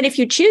be. And then if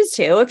you choose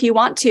to, if you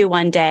want to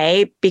one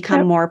day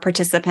become more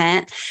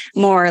participant,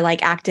 more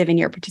like active in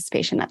your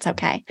participation, that's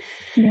okay.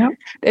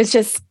 There's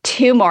just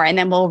 2 more and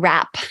then we'll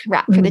wrap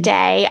for the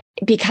day,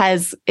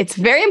 because it's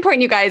very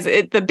important, you guys.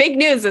 The big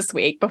news this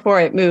week before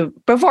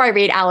I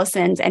read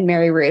Allison's and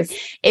Mary Ruth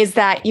is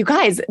that, you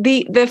guys,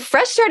 the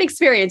Fresh Start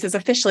Experience is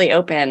officially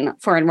open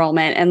for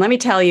enrollment. And let me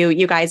tell you,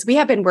 you guys, we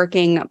have been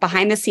working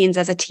behind the scenes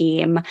as a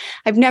team.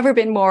 I've never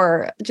been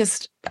more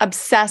just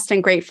obsessed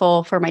and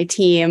grateful for my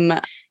team.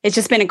 It's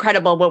just been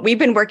incredible. But we've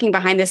been working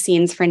behind the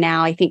scenes for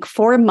now, I think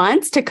 4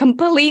 months to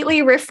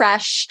completely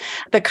refresh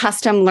the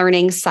custom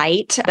learning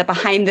site, the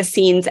behind the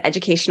scenes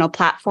educational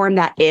platform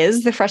that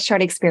is the Fresh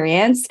Start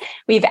Experience.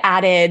 We've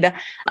added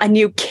a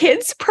new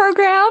kids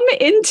program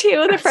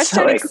into the Fresh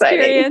Start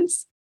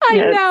Experience. I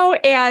know.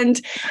 And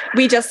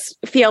we just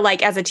feel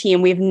like as a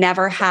team, we've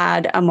never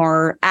had a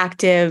more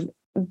active,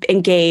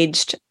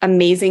 engaged,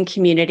 amazing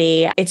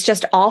community. It's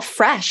just all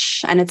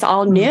fresh and it's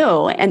all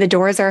new, and the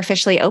doors are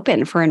officially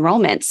open for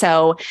enrollment.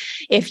 So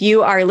if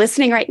you are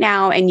listening right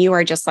now and you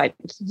are just like,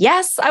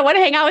 yes, I want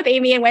to hang out with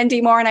Amy and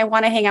Wendy more, and I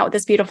want to hang out with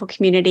this beautiful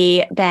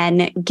community,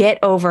 then get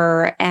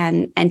over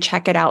and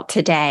check it out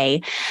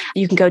today.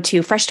 You can go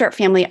to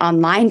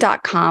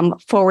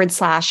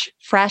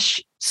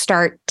freshstartfamilyonline.com/fresh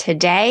start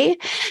today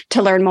to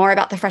learn more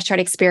about the Fresh Start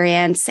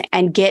Experience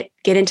and get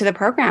into the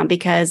program,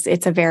 because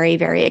it's a very,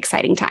 very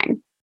exciting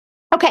time.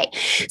 Okay,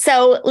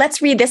 so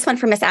let's read this one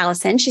from Miss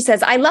Allison. She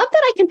says, I love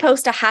that I can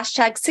post a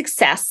hashtag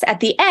success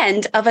at the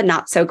end of a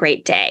not so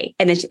great day.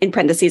 And in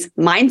parentheses,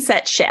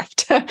 mindset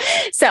shift.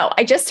 So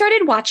I just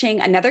started watching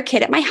Another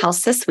Kid at my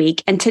house this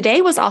week, and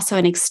today was also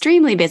an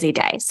extremely busy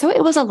day. So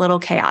it was a little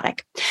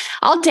chaotic.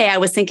 All day I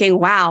was thinking,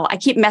 wow, I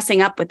keep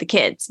messing up with the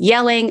kids,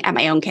 yelling at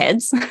my own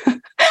kids.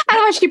 I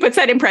don't know if she puts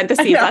that in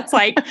parentheses. That's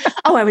like,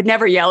 oh, I would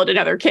never yell at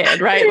another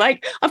kid, right?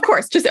 Like, of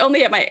course, just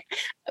only at my,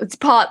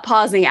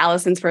 pausing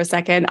Allison's for a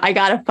second. I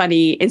got a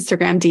funny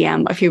Instagram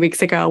DM a few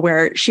weeks ago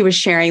where she was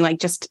sharing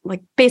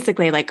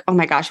basically like, oh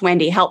my gosh,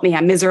 Wendy, help me.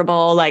 I'm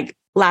miserable. Like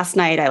last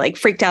night, I like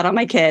freaked out on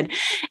my kid.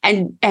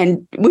 And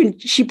when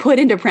she put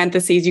into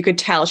parentheses, you could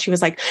tell she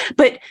was like,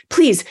 but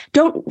please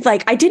don't,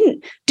 like, I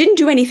didn't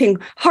do anything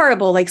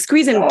horrible, like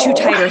squeeze him too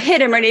tight or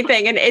hit him or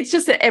anything. And it's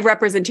just a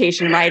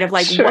representation, right? Of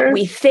like what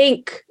we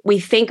think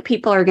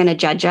people are going to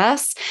judge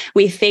us.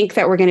 We think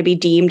that we're going to be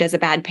deemed as a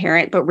bad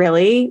parent, but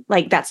really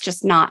like, that's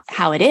just not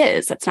how it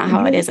is. That's not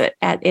how it is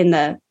in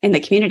the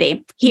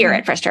community here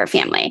at Fresh Start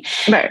Family.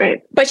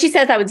 Right. But she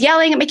says I was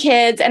yelling at my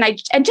kids and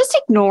just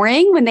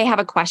ignoring when they have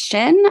a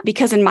question,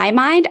 because in my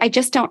mind, I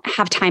just don't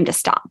have time to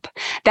stop.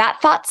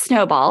 That thought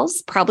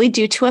snowballs, probably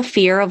due to a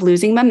fear of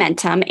losing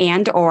momentum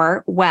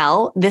or,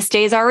 well, this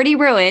day's already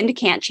ruined,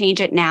 can't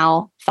change it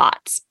now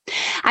thoughts.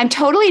 I'm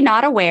totally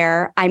not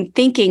aware I'm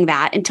thinking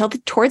that until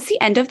towards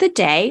the end of the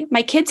day,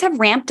 my kids have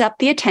ramped up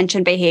the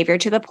attention behavior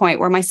to the point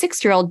where my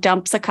 6-year-old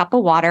dumps a cup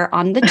of water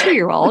on the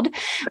 2-year-old,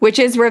 which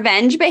is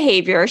revenge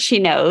behavior she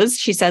knows,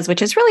 she says,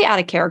 which is really out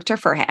of character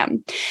for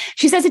him.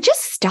 She says, it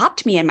just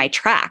stopped me in my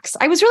tracks.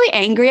 I was really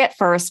angry at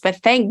first, but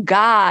thank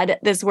God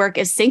this work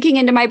is sinking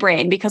into my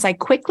brain, because I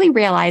quickly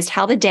realized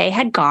how the day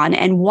had gone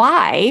and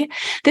why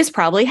this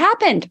probably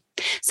happened.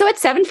 So at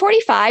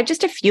 7:45,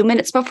 just a few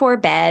minutes before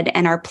bed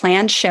and our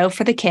planned show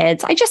for the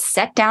kids, I just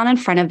sat down in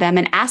front of them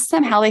and asked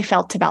them how they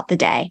felt about the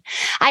day.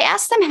 I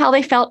asked them how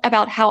they felt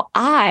about how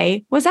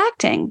I was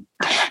acting.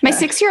 My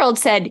 6-year-old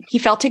said he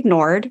felt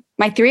ignored.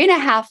 My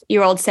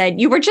 3.5-year-old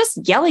said, "You were just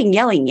yelling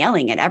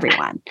at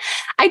everyone."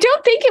 I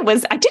didn't think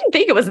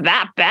it was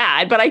that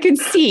bad, but I can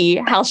see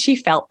how she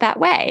felt that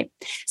way.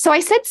 So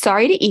I said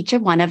sorry to each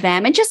of one of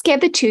them and just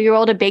gave the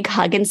 2-year-old a big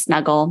hug and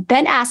snuggle,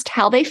 then asked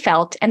how they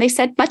felt, and they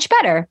said much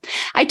better.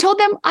 I told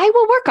them I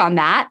will work on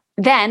that.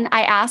 Then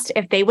I asked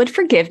if they would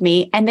forgive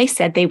me, and they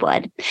said they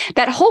would.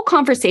 That whole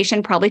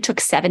conversation probably took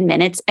 7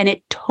 minutes, and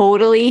it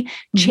totally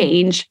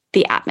changed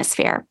the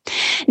atmosphere.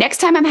 Next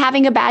time I'm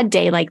having a bad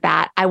day like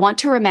that, I want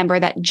to remember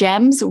that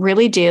GEMS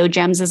really do.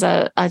 GEMS is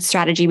a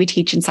strategy we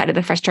teach inside of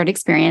the Fresh Start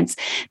Experience.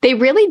 They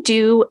really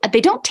do.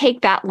 They don't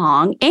take that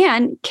long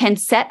and can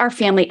set our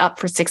family up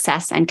for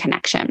success and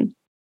connection.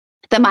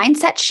 The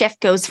mindset shift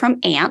goes from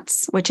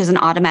ants, which is an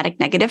automatic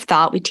negative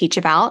thought we teach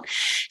about.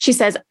 She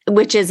says,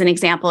 which is an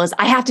example, is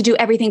I have to do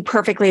everything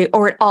perfectly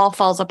or it all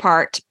falls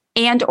apart.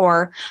 And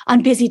or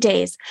on busy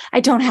days, I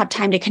don't have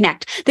time to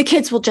connect. The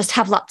kids will just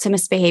have lots of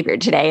misbehavior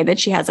today. And then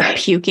she has a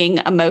puking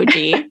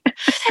emoji.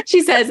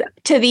 She says,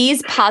 to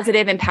these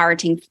positive,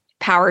 empowering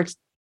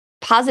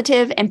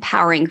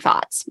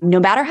thoughts, no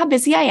matter how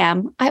busy I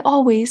am, I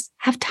always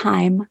have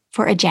time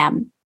for a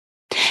gem.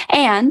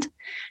 And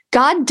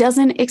God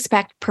doesn't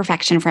expect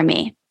perfection from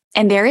me,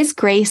 and there is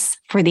grace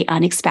for the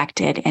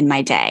unexpected in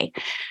my day.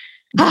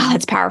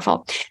 That's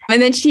powerful.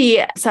 And then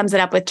she sums it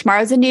up with,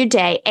 tomorrow's a new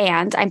day,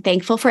 and I'm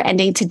thankful for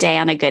ending today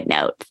on a good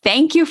note.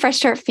 Thank you, Fresh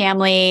Start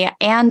family,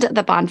 and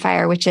the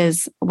Bonfire, which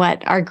is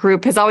what our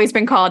group has always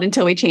been called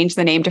until we changed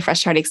the name to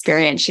Fresh Start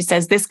Experience. She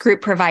says, this group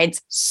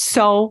provides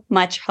so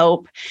much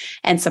hope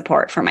and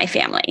support for my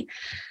family.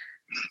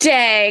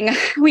 Dang,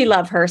 we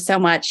love her so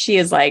much. She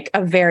is like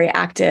a very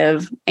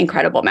active,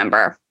 incredible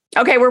member.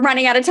 Okay, we're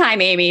running out of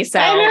time, Amy. So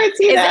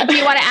do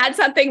you want to add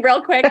something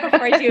real quick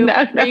before I do? No.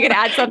 Are you going to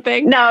add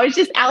something? No, it's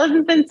just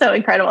Allison's been so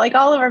incredible. Like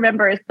all of our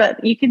members,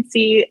 but you can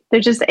see they're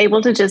just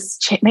able to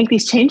just make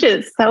these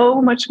changes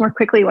so much more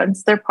quickly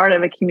once they're part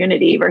of a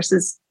community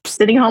versus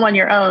sitting home on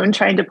your own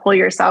trying to pull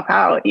yourself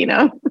out, you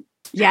know?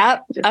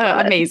 Yep.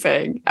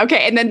 Amazing.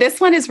 Okay. And then this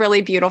one is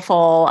really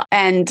beautiful.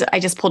 And I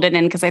just pulled it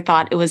in because I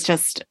thought it was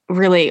just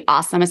really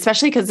awesome,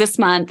 especially because this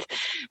month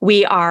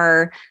we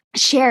are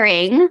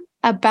sharing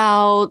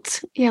about,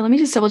 let me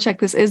just double check.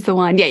 This is the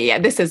one. Yeah,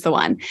 this is the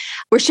one.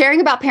 We're sharing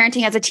about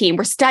parenting as a team.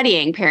 We're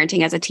studying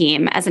parenting as a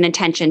team as an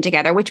intention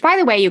together, which by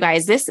the way, you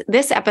guys, this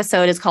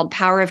episode is called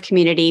Power of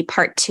Community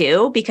Part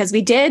 2, because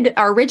we did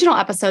our original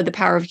episode, The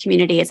Power of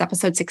Community, is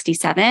episode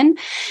 67.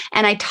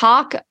 And I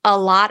talk a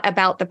lot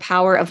about the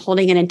power of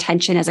holding an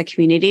intention as a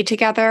community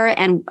together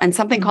and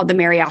something called the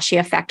Mariachi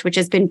effect, which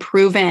has been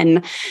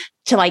proven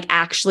to like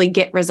actually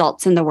get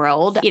results in the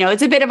world. You know,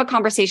 it's a bit of a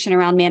conversation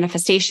around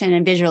manifestation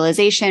and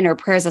visualization or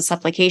prayers of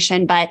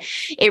supplication, but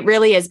it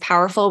really is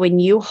powerful when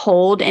you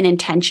hold an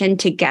intention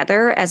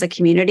together as a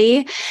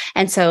community.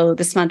 And so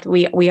this month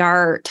we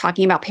are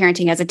talking about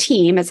parenting as a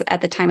team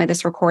at the time of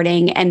this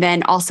recording. And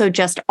then also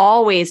just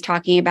always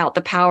talking about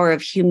the power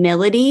of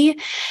humility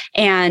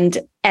and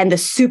the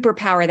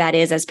superpower that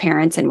is as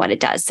parents and what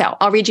it does. So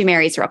I'll read you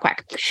Mary's real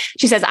quick.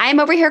 She says, I am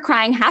over here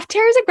crying, half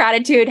tears of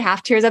gratitude,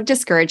 half tears of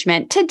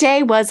discouragement.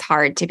 Today was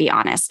hard, to be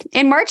honest.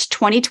 In March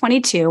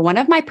 2022, one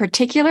of my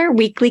particular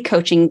weekly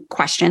coaching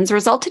questions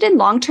resulted in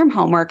long-term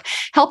homework,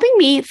 helping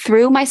me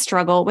through my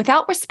struggle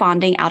without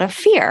responding out of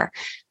fear.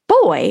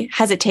 Boy,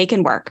 has it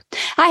taken work.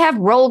 I have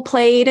role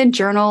played and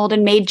journaled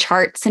and made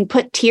charts and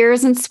put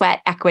tears and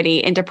sweat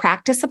equity into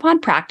practice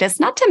upon practice,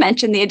 not to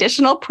mention the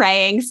additional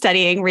praying,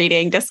 studying,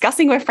 reading,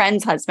 discussing with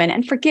friends, husband,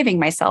 and forgiving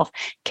myself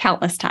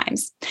countless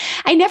times.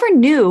 I never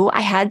knew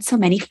I had so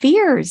many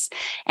fears.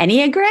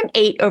 Enneagram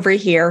 8 over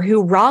here,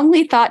 who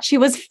wrongly thought she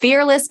was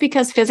fearless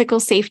because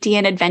physical safety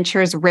and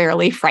adventures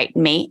rarely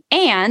frighten me.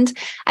 And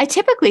I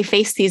typically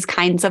face these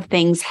kinds of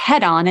things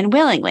head on and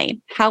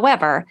willingly.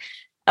 However,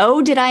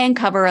 oh, did I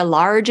uncover a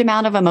large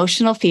amount of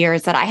emotional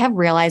fears that I have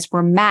realized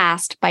were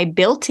masked by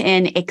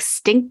built-in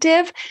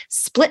instinctive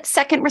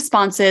split-second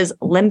responses,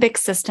 limbic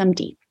system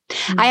deep.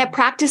 I have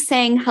practiced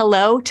saying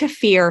hello to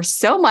fear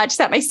so much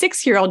that my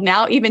 6-year-old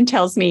now even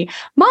tells me,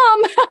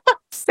 Mom,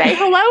 say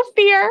hello,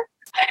 fear.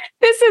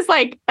 This is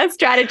like a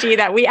strategy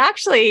that we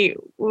actually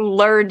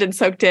learned and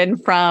soaked in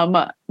from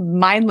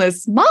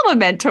Mindless Mama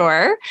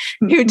Mentor,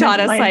 who taught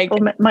us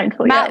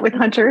mindful, with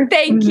Hunter.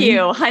 Thank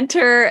you,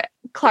 Hunter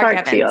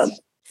Clark Evans.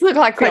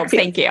 Clark-Field,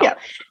 thank you. Yeah.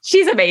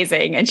 She's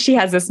amazing. And she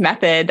has this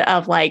method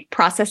of like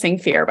processing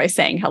fear by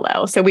saying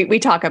hello. So we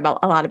talk about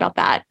a lot about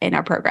that in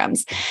our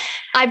programs.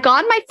 I've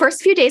gone my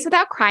first few days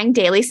without crying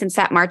daily since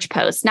that March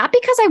post, not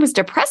because I was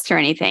depressed or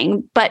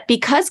anything, but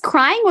because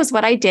crying was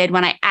what I did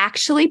when I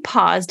actually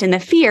paused in the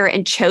fear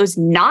and chose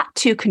not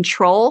to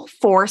control,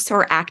 force,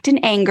 or act in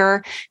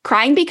anger,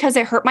 crying because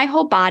it hurt my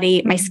whole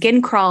body, my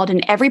skin crawled,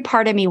 and every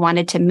part of me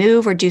wanted to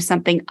move or do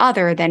something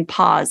other than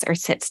pause or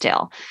sit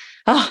still.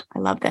 Oh, I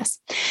love this.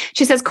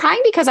 She says,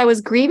 crying because I was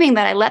grieving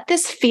that I let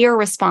this fear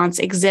response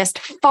exist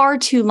far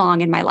too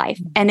long in my life.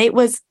 And I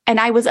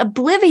was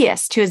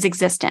oblivious to his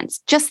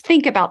existence. Just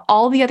think about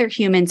all the other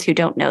humans who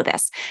don't know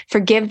this.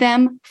 Forgive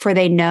them, for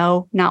they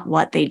know not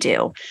what they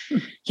do.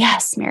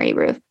 Yes, Mary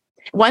Ruth.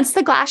 Once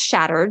the glass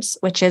shatters,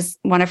 which is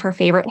one of her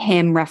favorite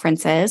hymn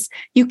references,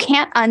 you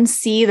can't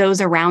unsee those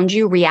around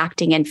you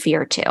reacting in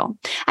fear too.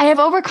 I have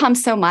overcome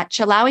so much,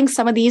 allowing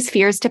some of these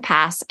fears to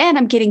pass, and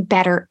I'm getting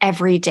better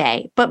every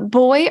day. But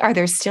boy, are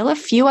there still a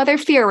few other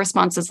fear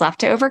responses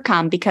left to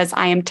overcome, because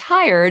I am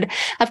tired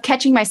of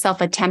catching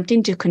myself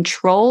attempting to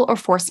control or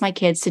force my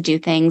kids to do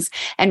things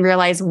and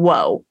realize,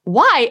 whoa,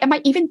 why am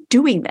I even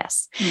doing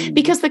this?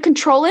 Because the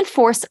control and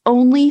force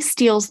only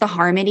steals the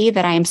harmony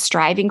that I am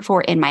striving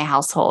for in my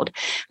household.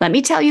 Let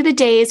me tell you, the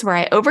days where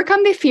I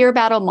overcome the fear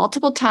battle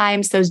multiple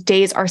times, those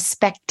days are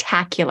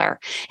spectacular.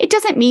 It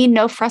doesn't mean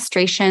no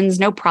frustrations,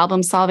 no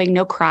problem solving,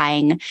 no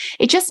crying.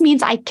 It just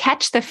means I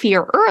catch the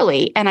fear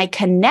early and I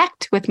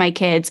connect with my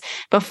kids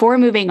before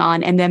moving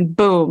on. And then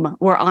boom,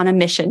 we're on a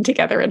mission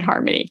together in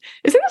harmony.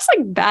 Isn't this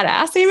like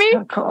badass, Amy?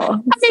 So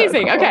cool.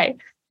 Amazing. So cool. Okay.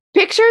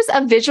 Pictures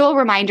of visual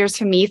reminders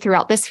for me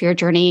throughout this fear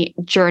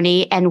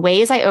journey and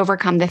ways I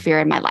overcome the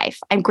fear in my life.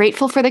 I'm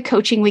grateful for the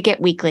coaching we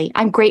get weekly.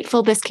 I'm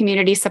grateful this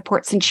community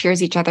supports and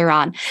cheers each other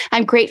on.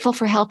 I'm grateful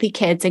for healthy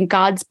kids and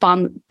God's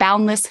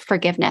boundless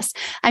forgiveness.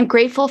 I'm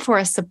grateful for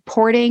a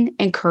supporting,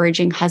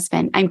 encouraging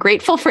husband. I'm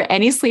grateful for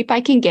any sleep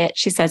I can get.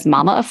 She says,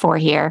 Mama of 4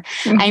 here.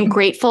 I'm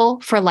grateful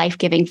for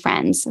life-giving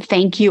friends.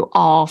 Thank you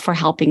all for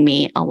helping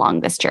me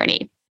along this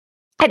journey.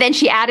 And then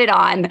she added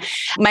on,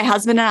 my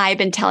husband and I have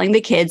been telling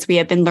the kids we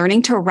have been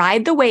learning to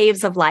ride the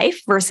waves of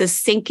life versus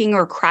sinking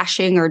or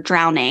crashing or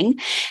drowning.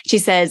 She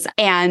says,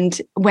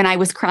 and when I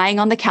was crying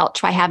on the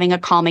couch while having a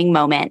calming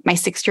moment, my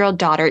 6-year-old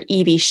daughter,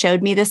 Evie,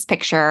 showed me this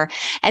picture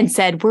and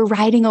said, we're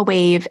riding a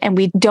wave and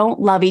we don't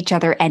love each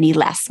other any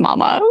less,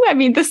 Mama. I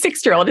mean, the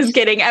 6-year-old is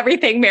getting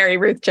everything Mary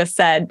Ruth just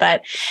said,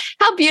 but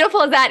how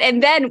beautiful is that?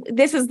 And then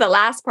this is the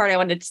last part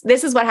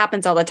this is what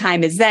happens all the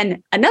time, is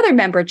then another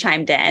member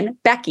chimed in,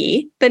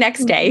 Becky, the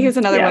next day, who's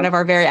another one of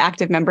our very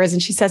active members.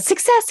 And she says,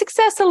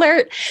 success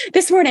alert.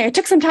 This morning, I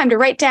took some time to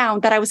write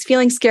down that I was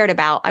feeling scared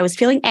about. I was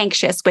feeling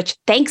anxious, which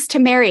thanks to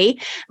Mary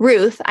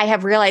Ruth, I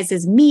have realized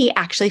is me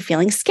actually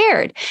feeling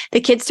scared.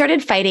 The kids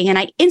started fighting and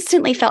I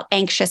instantly felt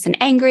anxious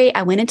and angry.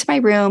 I went into my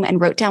room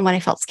and wrote down what I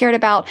felt scared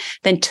about,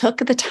 then took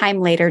the time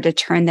later to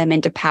turn them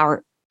into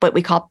what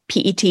we call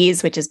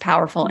PETs, which is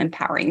powerful,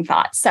 empowering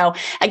thoughts. So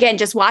again,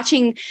 just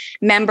watching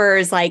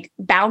members like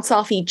bounce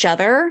off each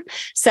other.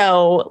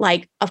 So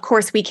like, of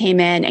course, we came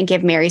in and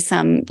give Mary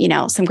some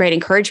great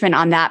encouragement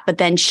on that. But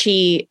then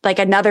she, like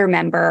another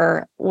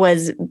member,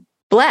 was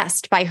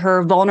blessed by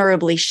her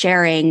vulnerably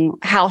sharing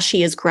how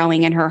she is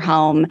growing in her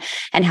home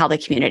and how the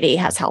community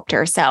has helped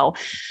her. So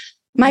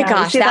my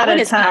gosh, that one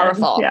is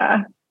powerful.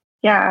 Yeah.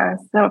 Yeah.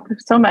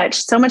 So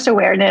much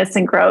awareness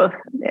and growth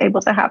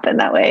able to happen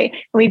that way.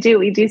 We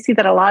do see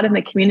that a lot in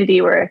the community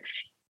where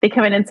they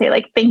come in and say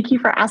like, thank you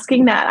for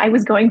asking that. I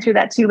was going through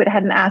that too, but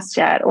hadn't asked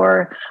yet,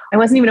 or I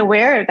wasn't even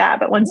aware of that.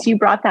 But once you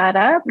brought that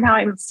up, now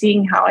I'm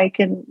seeing how I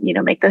can,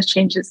 make those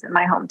changes in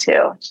my home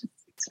too.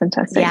 It's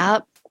fantastic.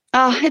 Yeah.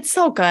 Oh, it's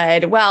so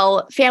good.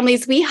 Well,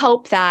 families, we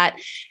hope that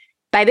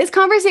by this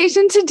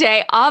conversation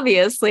today,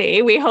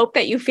 obviously, we hope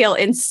that you feel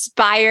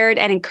inspired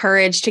and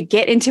encouraged to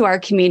get into our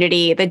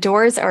community. The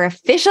doors are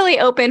officially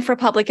open for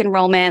public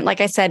enrollment.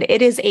 Like I said,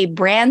 it is a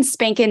brand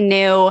spanking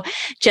new,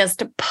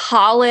 just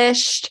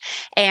polished,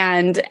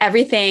 and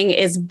everything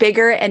is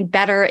bigger and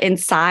better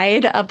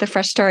inside of the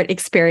Fresh Start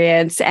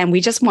experience. And we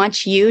just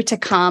want you to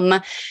come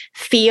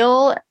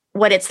feel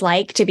what it's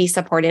like to be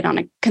supported on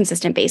a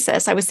consistent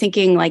basis. I was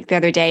thinking like the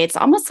other day, it's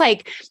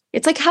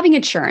like having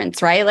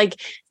insurance, right? Like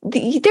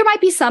there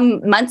might be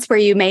some months where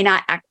you may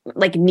not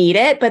need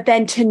it, but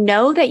then to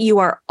know that you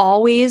are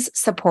always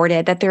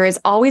supported, that there is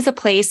always a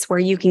place where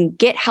you can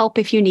get help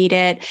if you need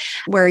it,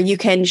 where you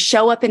can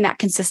show up in that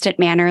consistent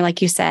manner,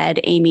 like you said,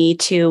 Amy,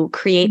 to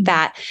create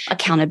that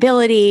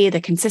accountability,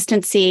 the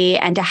consistency,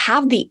 and to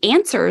have the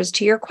answers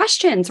to your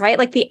questions, right?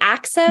 Like the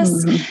access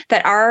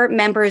that our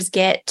members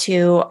get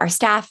to our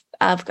staff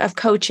of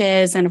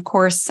coaches, and of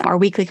course, our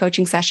weekly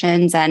coaching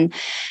sessions and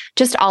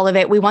just all of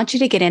it. We want you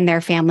to get in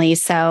there, family.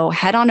 So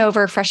head on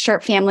over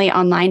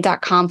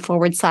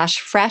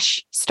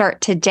freshstartfamilyonline.com/fresh start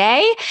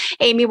today.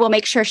 Amy will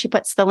make sure she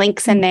puts the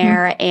links in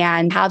there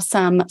and have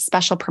some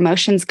special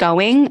promotions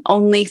going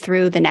only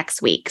through the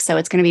next week. So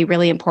it's going to be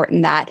really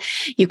important that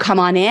you come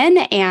on in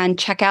and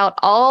check out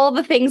all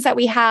the things that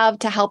we have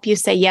to help you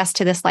say yes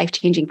to this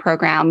life-changing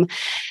program.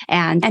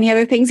 And any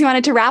other things you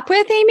wanted to wrap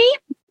with, Amy?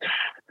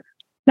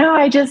 No,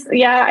 I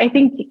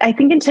think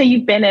until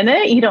you've been in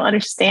it, you don't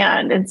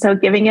understand. And so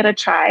giving it a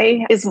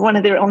try is one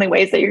of the only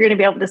ways that you're going to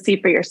be able to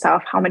see for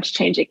yourself how much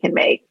change it can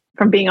make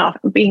from being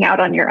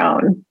out on your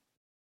own.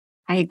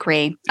 I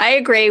agree.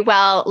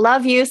 Well,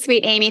 love you,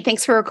 sweet Amy.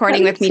 Thanks for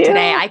recording with me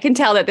today. I can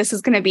tell that this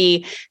is going to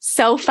be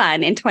so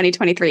fun in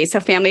 2023. So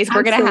families,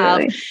 we're going to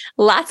have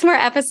lots more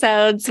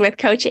episodes with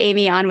Coach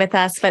Amy on with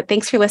us. But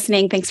thanks for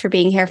listening. Thanks for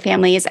being here,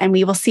 families. And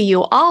we will see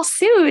you all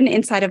soon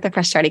inside of the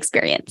Fresh Start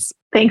experience.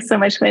 Thanks so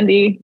much,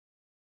 Wendy.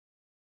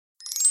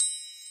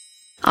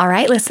 All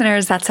right,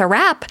 listeners, that's a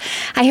wrap.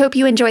 I hope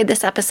you enjoyed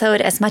this episode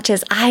as much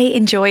as I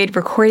enjoyed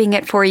recording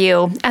it for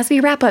you. As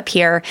we wrap up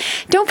here,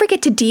 don't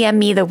forget to DM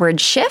me the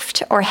word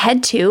shift or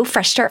head to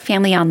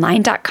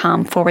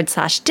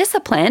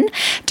freshstartfamilyonline.com/discipline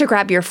to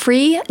grab your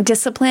free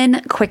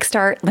Discipline Quick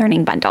Start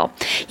Learning Bundle.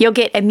 You'll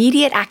get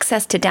immediate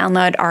access to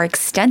download our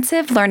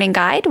extensive learning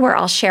guide where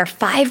I'll share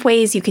 5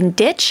 ways you can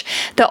ditch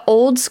the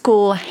old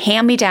school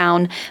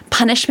hand-me-down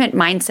punishment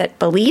mindset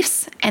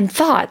beliefs and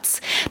thoughts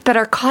that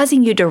are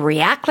causing you to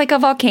react like a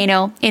volcano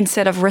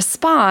instead of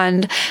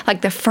respond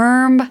like the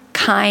firm,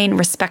 kind,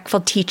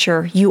 respectful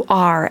teacher you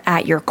are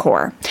at your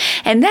core.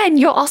 And then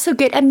you'll also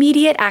get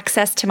immediate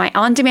access to my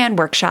on-demand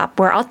workshop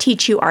where I'll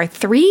teach you our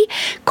 3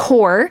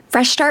 core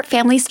Fresh Start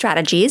family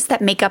strategies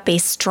that make up a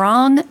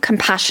strong,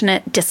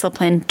 compassionate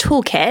discipline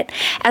toolkit,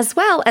 as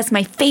well as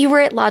my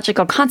favorite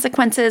logical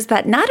consequences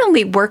that not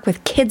only work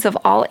with kids of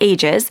all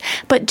ages,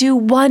 but do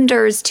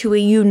wonders to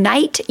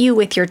unite you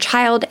with your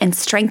child and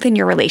strengthen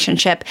your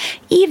relationship,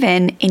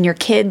 even in your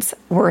kids'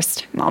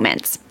 worst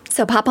moments.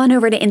 So pop on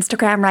over to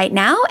Instagram right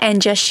now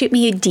and just shoot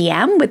me a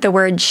DM with the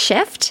word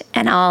shift,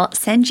 and I'll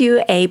send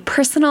you a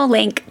personal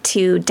link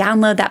to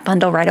download that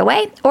bundle right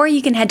away. Or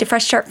you can head to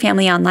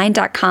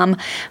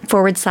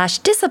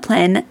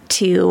freshstartfamilyonline.com/discipline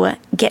to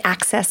get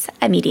access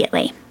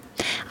immediately.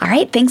 All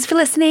right, thanks for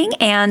listening,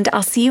 and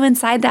I'll see you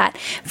inside that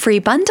free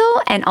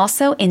bundle and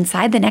also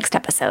inside the next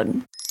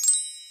episode.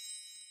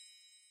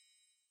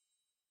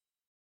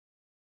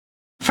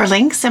 For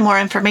links and more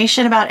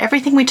information about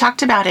everything we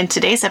talked about in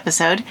today's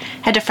episode,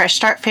 head to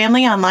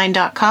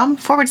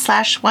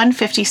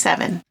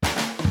freshstartfamilyonline.com/157.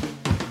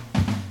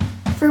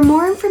 For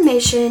more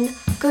information,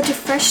 go to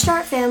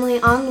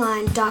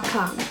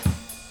freshstartfamilyonline.com.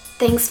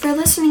 Thanks for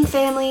listening,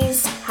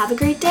 families. Have a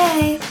great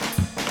day.